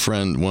had a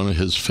friend, one of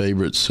his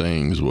favorite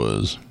sayings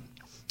was,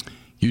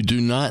 you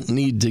do not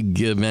need to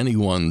give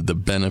anyone the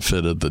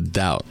benefit of the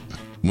doubt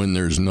when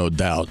there's no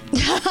doubt.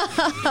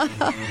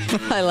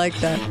 I like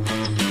that.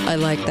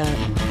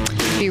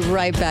 Be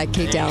right back.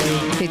 Kate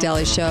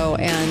Daly Show,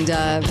 and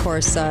of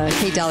course,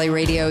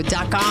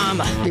 KateDalyRadio.com.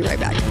 Be right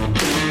back.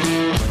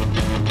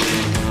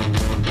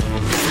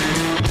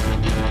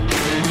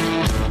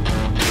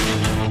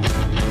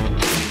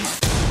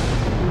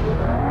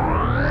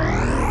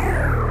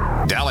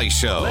 Daly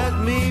Show. Let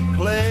me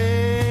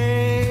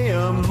play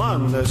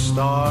among the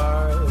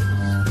stars.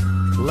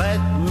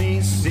 Let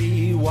me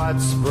see what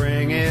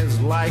spring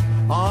is like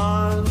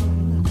on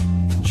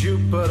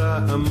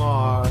Jupiter and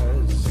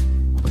Mars.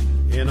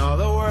 In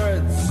other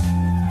words,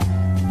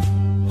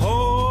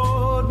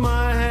 hold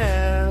my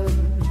hand.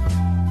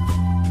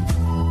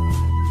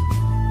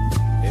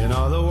 In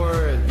other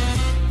words,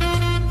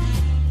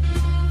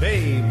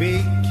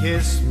 baby,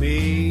 kiss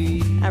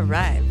me. All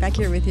right, back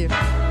here with you.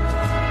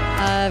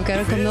 I've got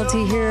Uncle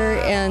Milty here,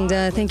 and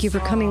thank you for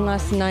coming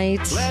last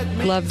night.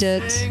 Loved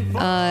it.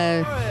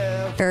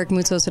 Eric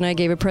Moutsos and I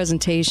gave a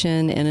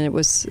presentation, and it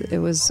was.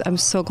 I'm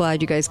so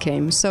glad you guys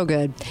came. So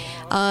good.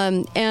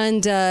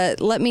 And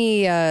let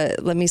me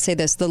say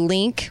this: the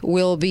link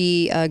will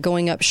be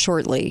going up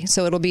shortly,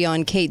 so it'll be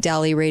on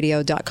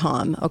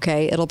KateDalyRadio.com.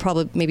 Okay, it'll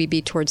probably maybe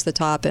be towards the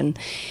top, and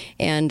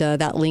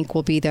that link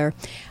will be there.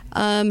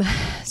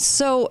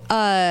 So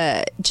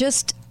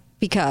just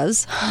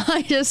because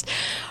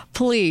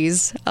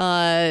please,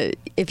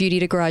 if you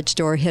need a garage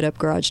door, hit up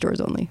Garage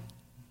Doors Only.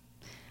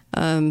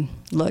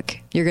 Look,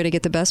 you're going to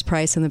get the best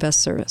price and the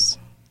best service.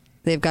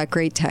 They've got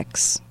great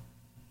techs.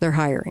 They're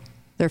hiring.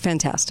 They're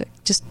fantastic.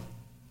 Just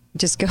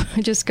go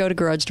to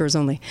Garage Doors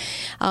Only.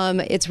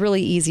 It's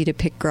really easy to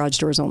pick Garage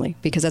Doors Only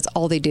because that's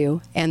all they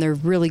do, and they're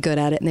really good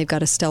at it, and they've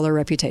got a stellar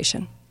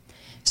reputation.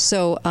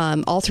 So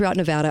all throughout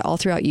Nevada, all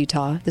throughout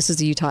Utah, this is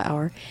the Utah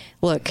Hour.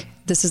 Look,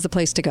 this is the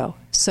place to go.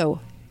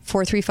 So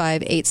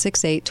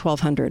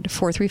 435-868-1200.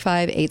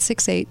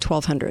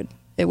 435-868-1200.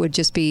 It would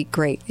just be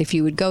great if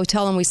you would go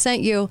tell them we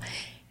sent you,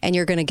 and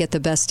you're going to get the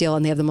best deal.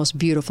 And they have the most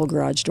beautiful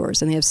garage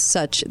doors, and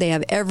they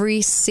have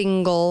every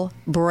single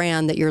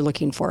brand that you're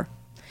looking for.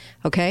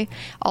 Okay.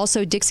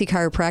 Also, Dixie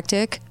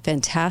Chiropractic,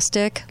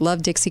 fantastic.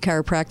 Love Dixie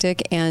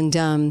Chiropractic. And,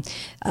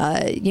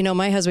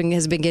 my husband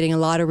has been getting a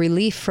lot of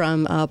relief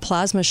from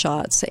plasma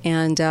shots,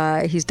 and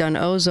he's done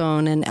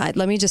ozone. And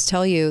let me just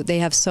tell you, they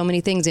have so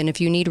many things. And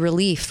if you need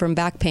relief from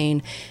back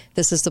pain,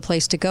 this is the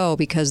place to go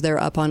because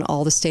they're up on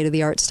all the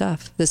state-of-the-art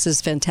stuff. This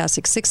is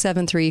fantastic.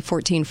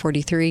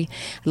 673-1443.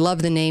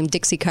 Love the name,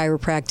 Dixie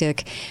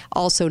Chiropractic.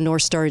 Also,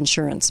 North Star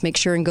Insurance. Make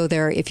sure and go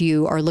there if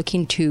you are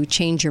looking to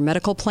change your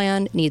medical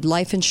plan, need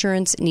life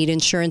insurance, need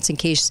insurance in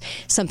case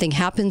something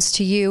happens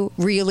to you,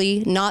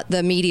 really, not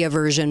the media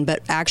version,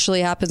 but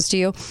actually happens to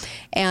you.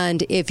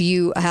 And if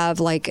you have,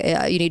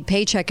 you need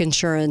paycheck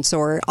insurance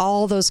or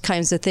all those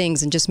kinds of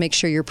things, and just make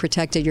sure you're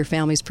protected, your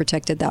family's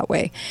protected that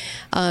way.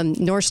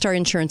 North Star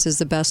Insurance is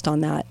the best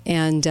on that,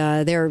 and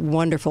they're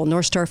wonderful.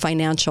 North Star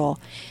Financial.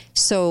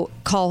 So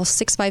call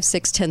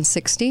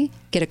 656-1060,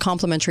 get a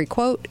complimentary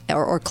quote,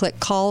 or click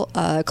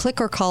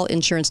or call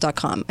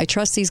insurance.com. I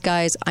trust these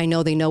guys. I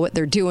know they know what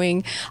they're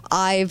doing.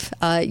 I've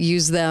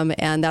used them,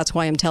 and that's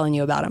why I'm telling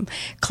you about them.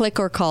 Click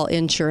or call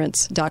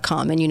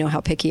insurance.com, and you know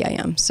how picky I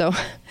am. So,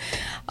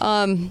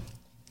 and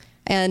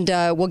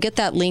we'll get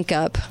that link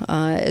up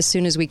as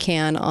soon as we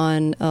can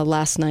on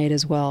last night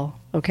as well.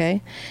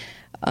 Okay.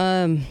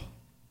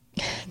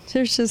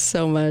 There's just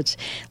so much.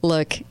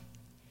 Look,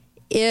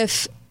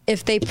 if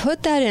they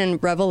put that in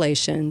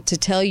Revelation to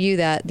tell you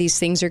that these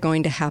things are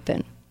going to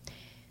happen,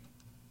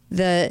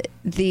 the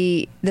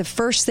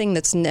first thing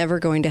that's never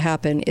going to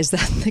happen is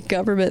that the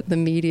government, the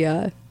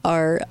media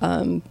are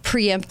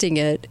preempting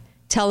it,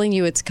 telling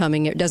you it's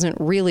coming. It doesn't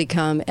really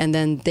come, and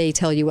then they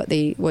tell you what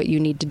you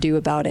need to do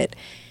about it.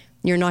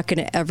 You're not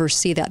going to ever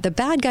see that. The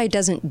bad guy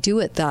doesn't do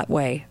it that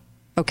way.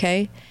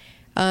 Okay.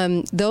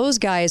 Those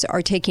guys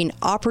are taking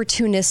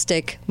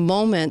opportunistic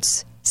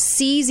moments,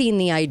 seizing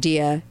the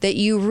idea that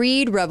you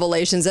read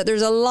Revelations, that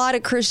there's a lot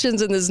of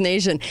Christians in this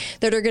nation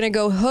that are going to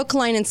go hook,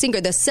 line, and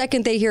sinker the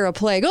second they hear a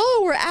plague.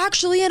 Oh, we're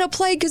actually in a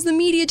plague because the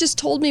media just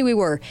told me we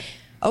were.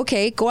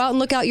 Okay, go out and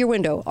look out your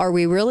window. Are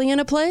we really in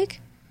a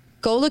plague?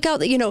 Go look out,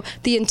 the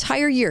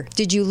entire year.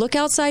 Did you look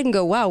outside and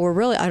go, wow,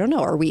 I don't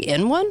know, are we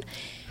in one?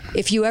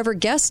 If you ever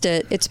guessed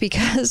it, it's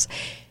because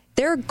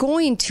they're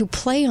going to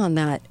play on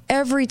that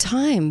every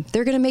time.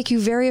 They're going to make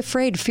you very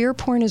afraid. Fear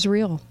porn is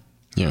real.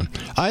 Yeah.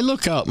 I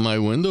look out my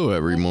window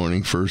every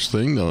morning first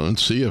thing, though, and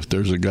see if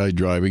there's a guy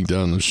driving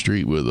down the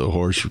street with a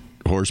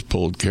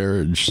horse-pulled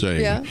carriage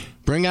saying,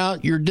 bring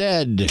out your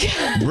dead.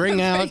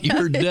 Bring out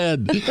your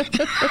dead.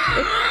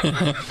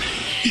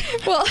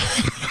 Well,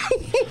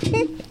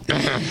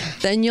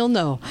 then you'll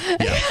know.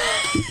 Yeah.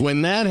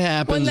 When that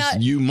happens,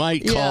 you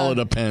might call it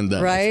a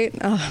pandemic. Right?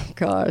 Oh,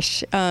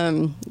 gosh.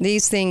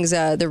 These things,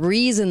 the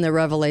reason the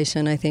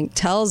Revelation, I think,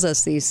 tells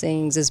us these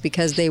things is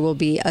because they will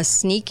be a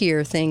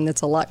sneakier thing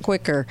that's a lot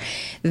quicker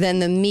than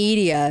the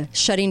media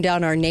shutting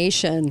down our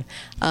nation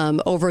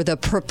over the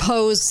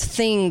proposed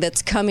thing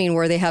that's coming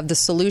where they have the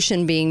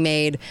solution being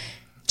made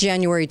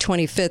January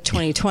 25th,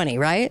 2020,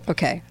 right?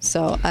 Okay.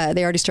 So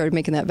they already started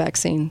making that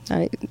vaccine.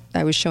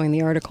 I was showing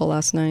the article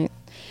last night.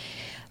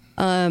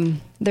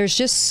 There's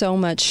just so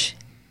much.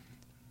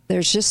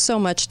 There's just so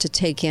much to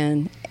take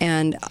in,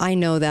 and I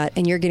know that,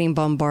 and you're getting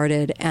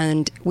bombarded,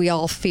 and we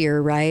all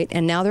fear, right?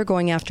 And now they're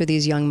going after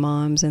these young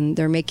moms, and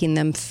they're making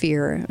them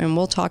fear. And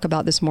we'll talk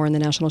about this more in the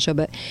national show,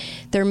 but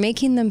they're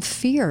making them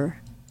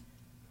fear.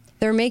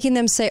 They're making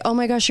them say, oh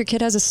my gosh, your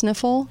kid has a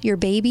sniffle, your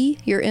baby,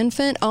 your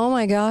infant, oh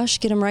my gosh,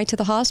 get them right to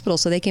the hospital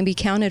so they can be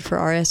counted for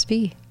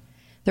RSV.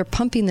 They're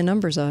pumping the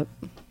numbers up.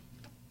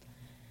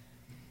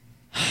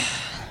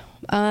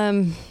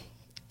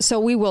 So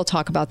we will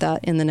talk about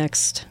that in the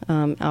next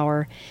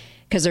hour,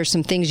 because there's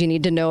some things you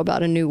need to know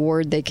about a new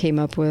word they came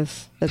up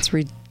with that's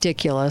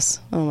ridiculous.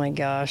 Oh my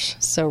gosh,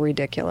 so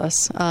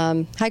ridiculous.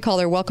 Hi,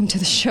 caller. Welcome to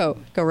the show.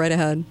 Go right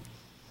ahead.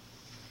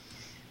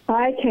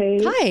 Hi,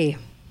 Kate. Hi.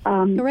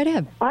 Go right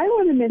ahead. I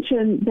want to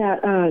mention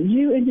that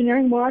Jew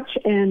Engineering Watch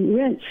and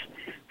RINTS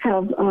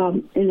have,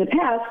 in the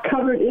past,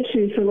 covered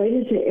issues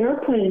related to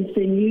airplanes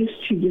being used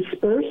to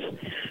disperse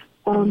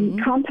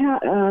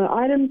compound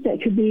items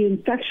that could be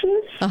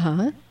infectious.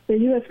 The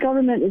U.S.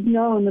 government is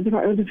known, the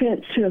Department of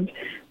Defense, to have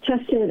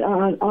tested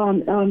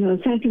on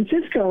San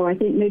Francisco, I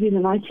think maybe in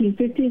the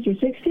 1950s or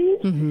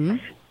 60s.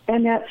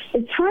 And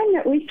it's time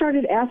that we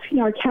started asking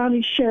our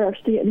county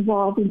sheriffs to get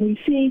involved when we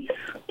see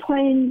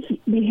planes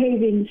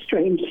behaving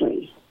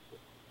strangely.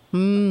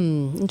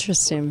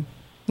 Interesting.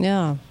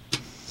 Yeah.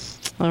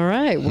 All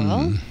right.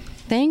 Well,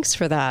 thanks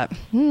for that.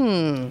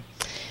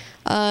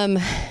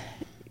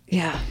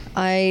 Yeah,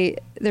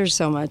 there's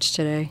so much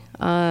today.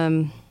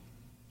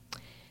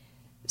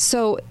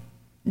 So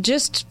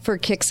just for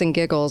kicks and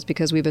giggles,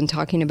 because we've been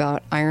talking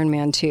about Iron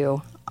Man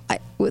 2,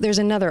 there's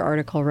another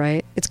article,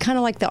 right? It's kind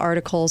of like the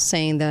article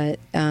saying that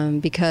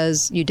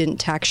because you didn't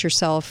tax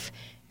yourself,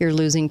 you're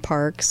losing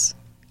parks,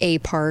 a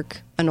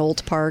park, an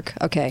old park.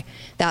 Okay,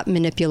 that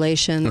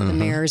manipulation that the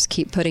mayors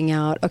keep putting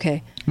out.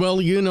 Okay. Well,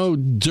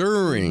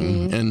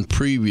 during and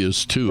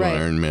previous to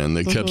Iron Man,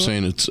 they kept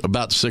saying it's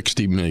about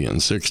 60 million.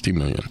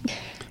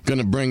 Going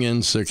to bring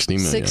in 60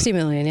 million. 60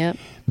 million, yep.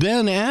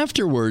 Then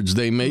afterwards,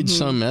 they made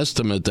some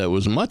estimate that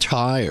was much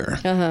higher,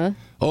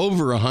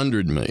 over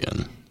 100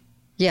 million.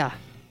 Yeah.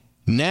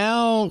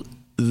 Now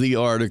the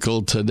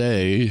article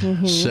today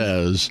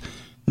says,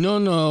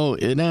 no,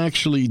 it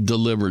actually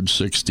delivered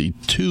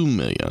 62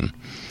 million.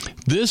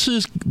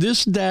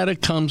 This data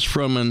comes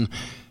from an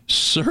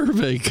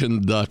survey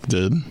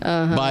conducted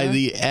by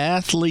the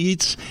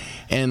athletes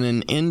and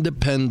an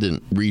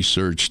independent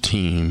research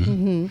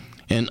team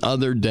and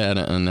other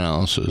data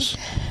analysis.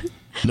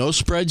 No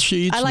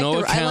spreadsheets, no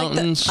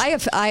accountants.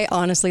 I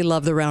honestly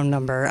love the round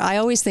number. I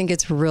always think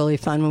it's really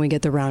fun when we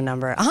get the round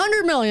number.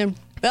 100 million.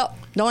 Well,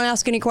 don't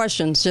ask any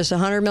questions. Just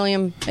 100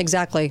 million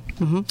exactly.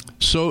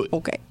 So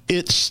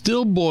it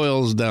still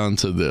boils down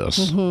to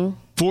this.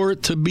 For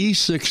it to be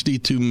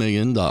 $62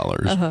 million,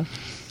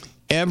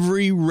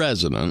 every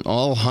resident,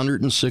 all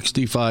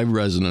 165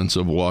 residents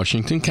of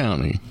Washington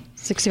County,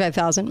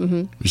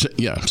 65,000.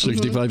 Yeah,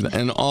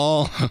 65,000,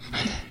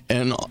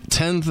 and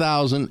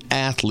 10,000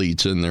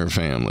 athletes and their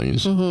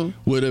families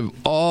would have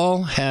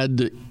all had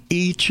to,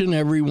 each and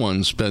every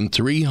one, spend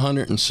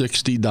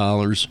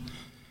 $360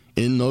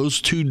 in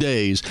those 2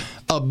 days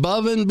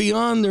above and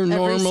beyond their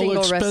normal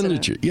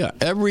expenditure. Resident. Yeah,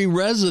 every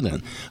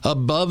resident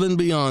above and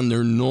beyond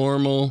their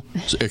normal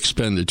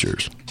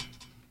expenditures.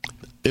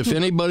 If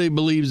anybody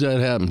believes that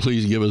happened,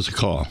 please give us a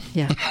call.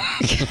 Yeah.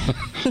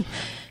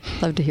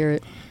 Love to hear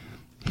it.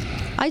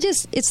 I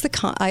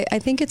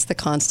think it's the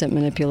constant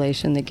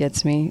manipulation that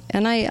gets me,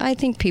 and I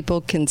think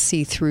people can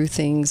see through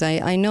things.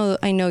 I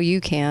know you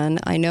can.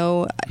 I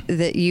know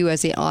that you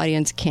as the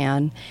audience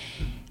can.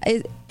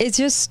 It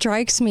just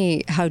strikes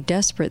me how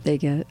desperate they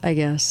get, I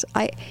guess.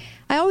 I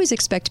always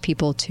expect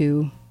people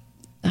to,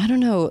 I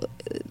don't know,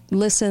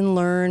 listen,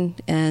 learn,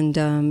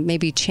 and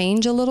maybe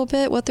change a little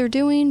bit what they're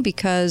doing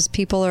because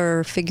people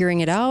are figuring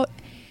it out.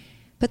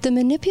 But the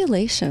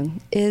manipulation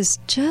is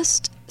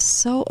just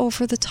so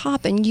over the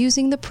top, and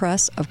using the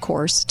press, of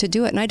course, to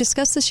do it. And I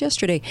discussed this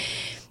yesterday.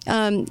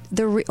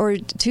 Or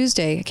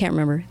Tuesday, I can't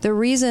remember. The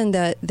reason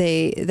that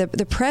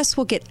the press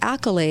will get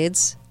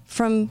accolades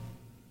from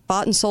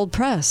bought and sold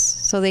press,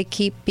 so they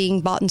keep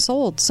being bought and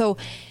sold. So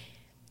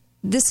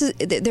there's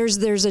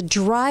a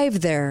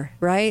drive there,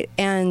 right?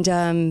 And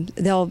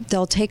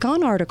they'll take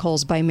on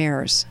articles by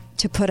mayors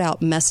to put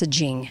out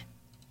messaging.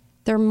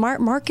 They're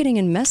marketing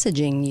and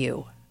messaging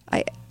you.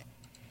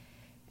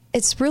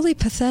 It's really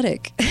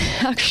pathetic,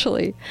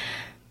 actually.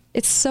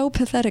 It's so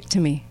pathetic to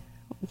me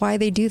why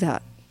they do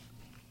that.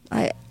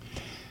 I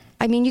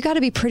mean, you got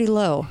to be pretty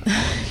low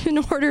in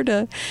order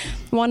to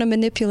want to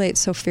manipulate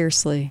so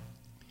fiercely.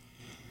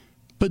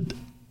 But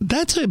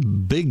that's a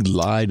big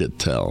lie to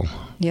tell.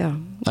 Yeah.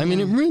 I mean,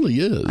 it really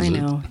is. I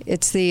know.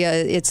 It's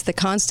the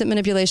constant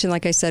manipulation,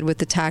 like I said, with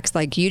the tax.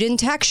 Like, you didn't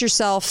tax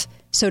yourself,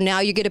 so now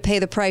you get to pay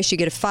the price. You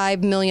get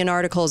 5 million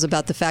articles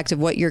about the fact of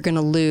what you're going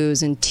to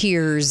lose, and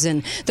tears,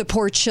 and the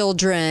poor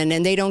children,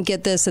 and they don't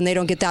get this and they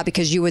don't get that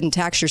because you wouldn't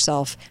tax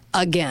yourself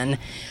again,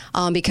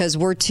 because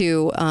we're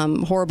too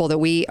horrible that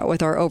we,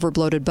 with our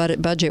over-bloated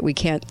budget, we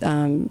can't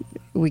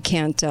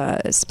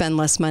spend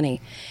less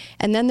money.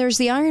 And then there's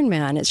the Iron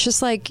Man. It's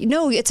just like,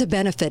 no, it's a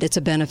benefit. It's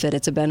a benefit.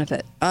 It's a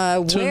benefit.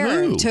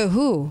 Where? Who? To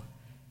who?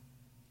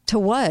 To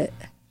what?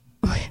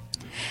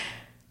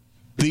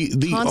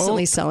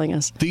 Constantly selling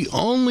us. The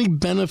only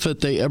benefit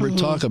they ever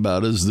talk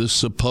about is this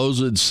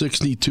supposed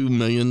 $62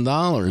 million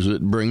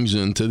it brings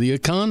into the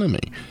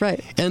economy.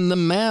 Right. And the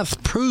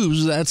math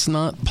proves that's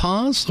not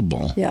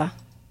possible. Yeah.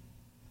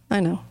 I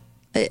know.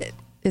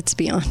 It's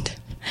beyond.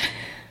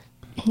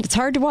 It's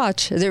hard to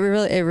watch. It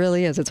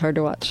really is. It's hard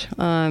to watch.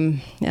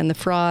 And the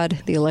fraud,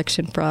 the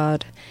election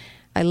fraud.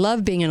 I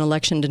love being an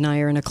election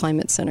denier in a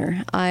climate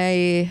center.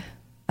 I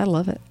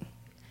love it.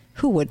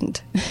 Who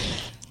wouldn't?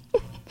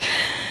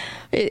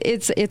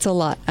 It's a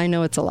lot. I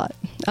know it's a lot.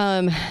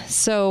 Last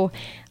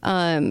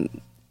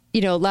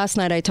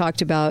night I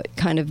talked about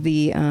kind of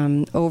the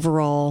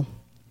overall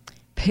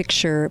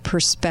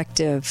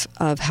perspective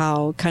of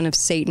how kind of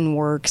Satan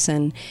works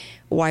and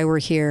why we're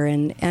here.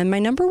 And my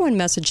number one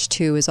message,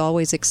 too, is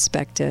always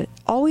expect it.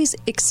 Always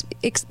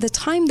the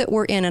time that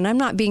we're in, and I'm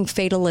not being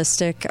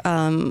fatalistic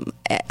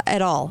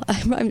at all.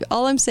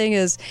 All I'm saying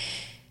is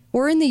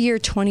we're in the year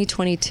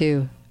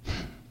 2022.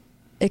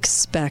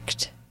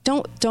 Expect.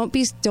 Don't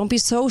be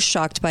so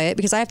shocked by it,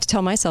 because I have to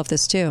tell myself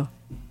this too.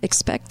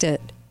 Expect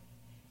it.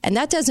 And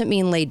that doesn't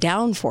mean lay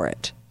down for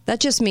it. That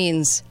just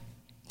means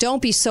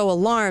don't be so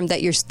alarmed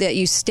that you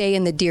stay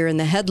in the deer in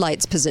the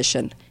headlights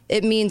position.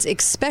 It means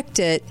expect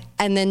it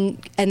and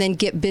then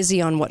get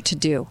busy on what to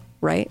do,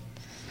 right?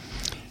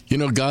 You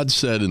know, God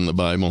said in the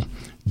Bible,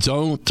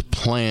 don't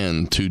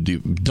plan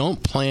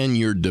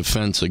your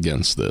defense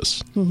against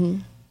this. Mm-hmm.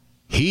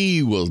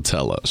 He will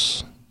tell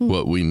us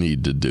what we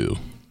need to do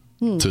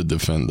to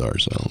defend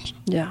ourselves.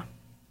 Yeah.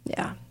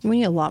 Yeah. We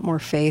need a lot more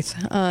faith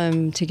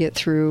to get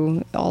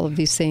through all of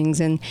these things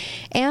and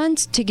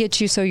to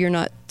get you so you're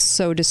not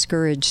so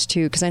discouraged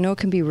too, because I know it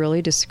can be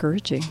really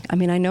discouraging. I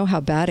mean, I know how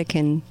bad it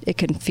can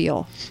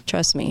feel.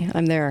 Trust me,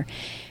 I'm there.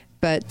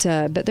 But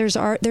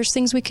there's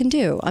things we can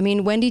do. I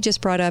mean, Wendy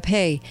just brought up,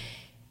 hey,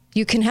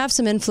 you can have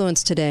some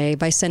influence today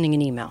by sending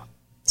an email.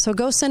 So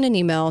go send an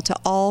email to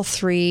all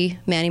 3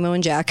 Manny, Mo,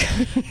 and Jack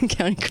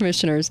county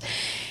commissioners.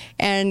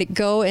 And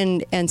go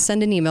and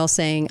send an email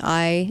saying,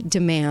 I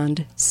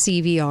demand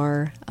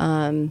CVR,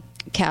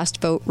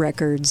 cast vote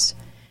records,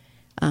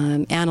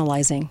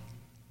 analyzing.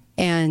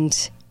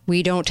 And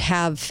we don't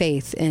have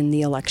faith in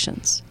the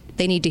elections.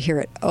 They need to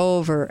hear it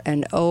over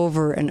and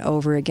over and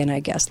over again, I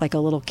guess, like a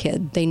little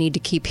kid. They need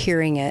to keep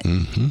hearing it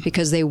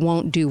because they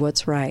won't do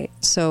what's right.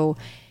 So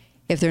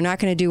if they're not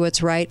going to do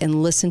what's right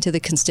and listen to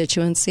the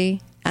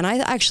constituency, and I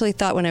actually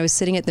thought when I was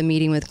sitting at the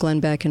meeting with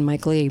Glenn Beck and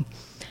Mike Lee,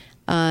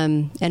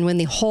 and when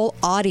the whole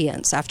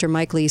audience, after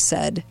Mike Lee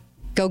said,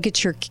 go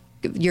get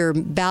your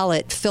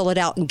ballot, fill it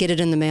out and get it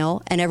in the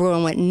mail, and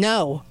everyone went,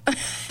 no.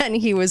 And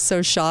he was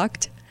so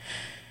shocked.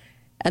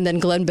 And then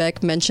Glenn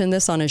Beck mentioned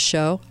this on his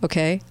show,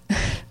 okay?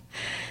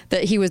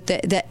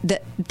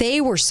 that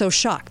they were so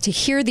shocked to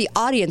hear the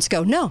audience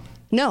go,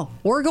 no,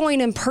 we're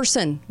going in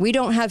person. We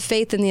don't have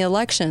faith in the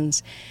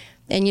elections.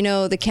 And, you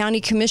know, the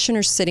county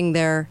commissioners sitting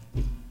there,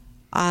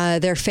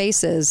 their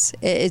faces,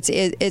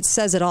 it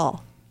says it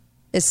all.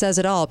 It says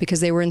it all, because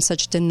they were in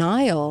such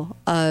denial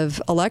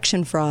of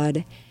election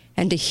fraud,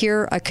 and to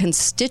hear a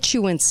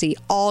constituency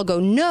all go,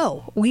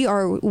 no, we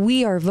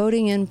are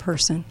voting in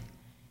person.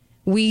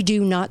 We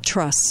do not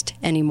trust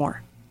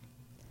anymore.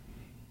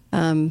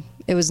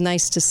 It was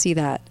nice to see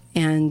that,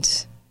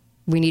 and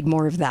we need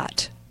more of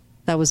that.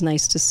 That was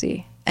nice to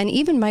see. And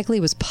even Mike Lee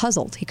was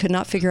puzzled. He could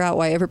not figure out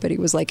why everybody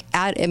was like,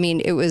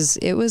 it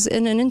was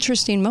in an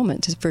interesting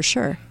moment for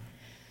sure.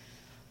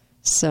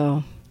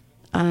 So,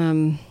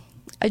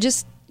 I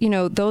just,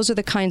 those are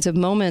the kinds of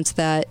moments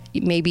that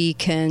maybe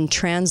can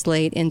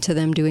translate into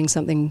them doing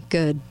something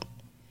good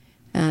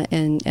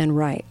and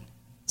right.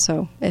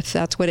 So if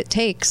that's what it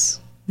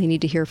takes, they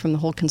need to hear from the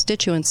whole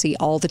constituency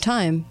all the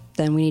time,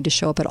 then we need to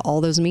show up at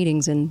all those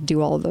meetings and do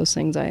all of those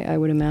things, I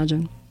would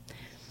imagine.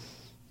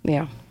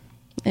 Yeah.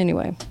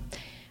 Anyway.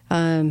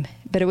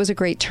 But it was a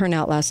great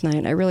turnout last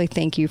night. I really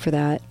thank you for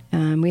that.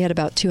 We had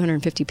about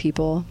 250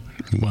 people.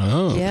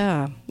 Wow.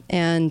 Yeah.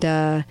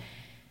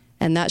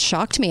 And that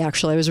shocked me,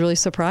 actually. I was really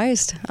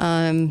surprised.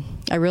 I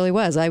really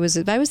was. I was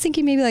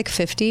thinking maybe like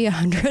 50,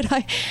 100.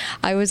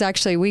 I was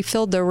actually, we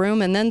filled the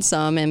room and then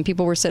some, and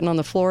people were sitting on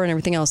the floor and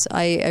everything else.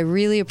 I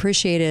really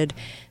appreciated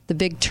the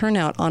big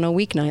turnout on a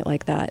weeknight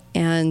like that.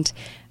 And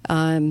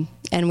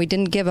we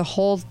didn't give a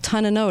whole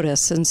ton of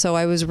notice. And so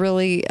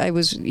we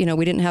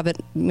didn't have it,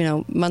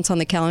 months on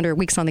the calendar,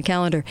 weeks on the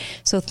calendar.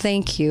 So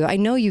thank you. I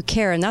know you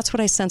care. And that's what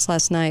I sensed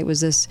last night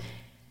was this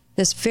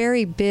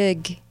very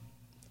big,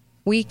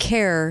 we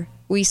care,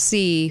 we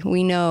see,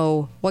 we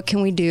know, what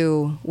can we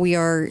do? We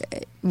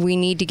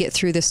need to get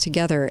through this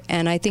together.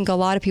 And I think a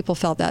lot of people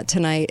felt that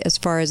tonight as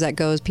far as that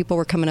goes. People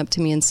were coming up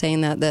to me and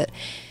saying that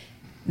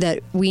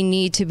we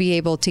need to be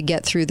able to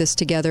get through this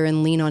together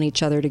and lean on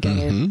each other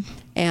together. Mm-hmm.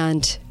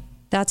 And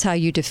that's how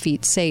you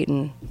defeat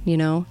Satan,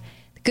 The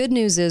good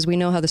news is we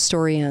know how the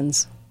story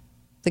ends.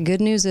 The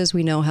good news is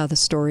we know how the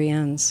story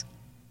ends.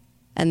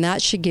 And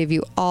that should give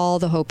you all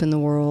the hope in the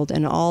world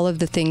and all of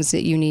the things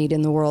that you need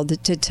in the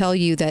world to tell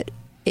you that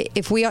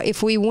if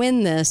we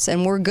win this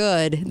and we're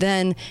good,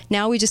 then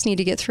now we just need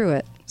to get through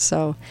it.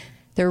 So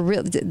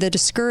the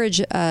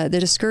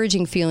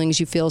discouraging feelings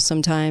you feel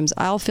sometimes,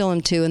 I'll feel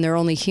them too, and they're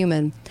only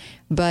human.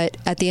 But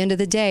at the end of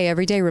the day,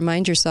 every day,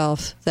 remind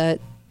yourself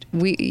that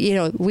we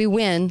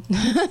win.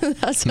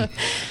 That's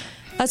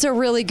a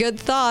really good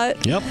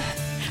thought. Yep.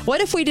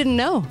 What if we didn't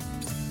know?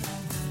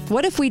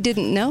 What if we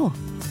didn't know?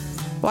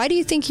 Why do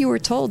you think you were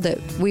told that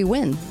we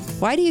win?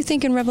 Why do you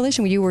think in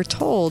Revelation you were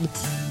told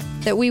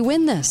that we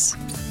win this?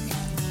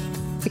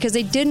 Because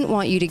they didn't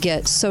want you to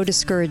get so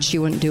discouraged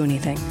you wouldn't do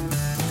anything.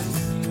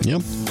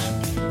 Yep.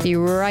 Be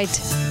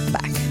right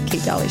back.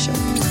 Kate Daly Show.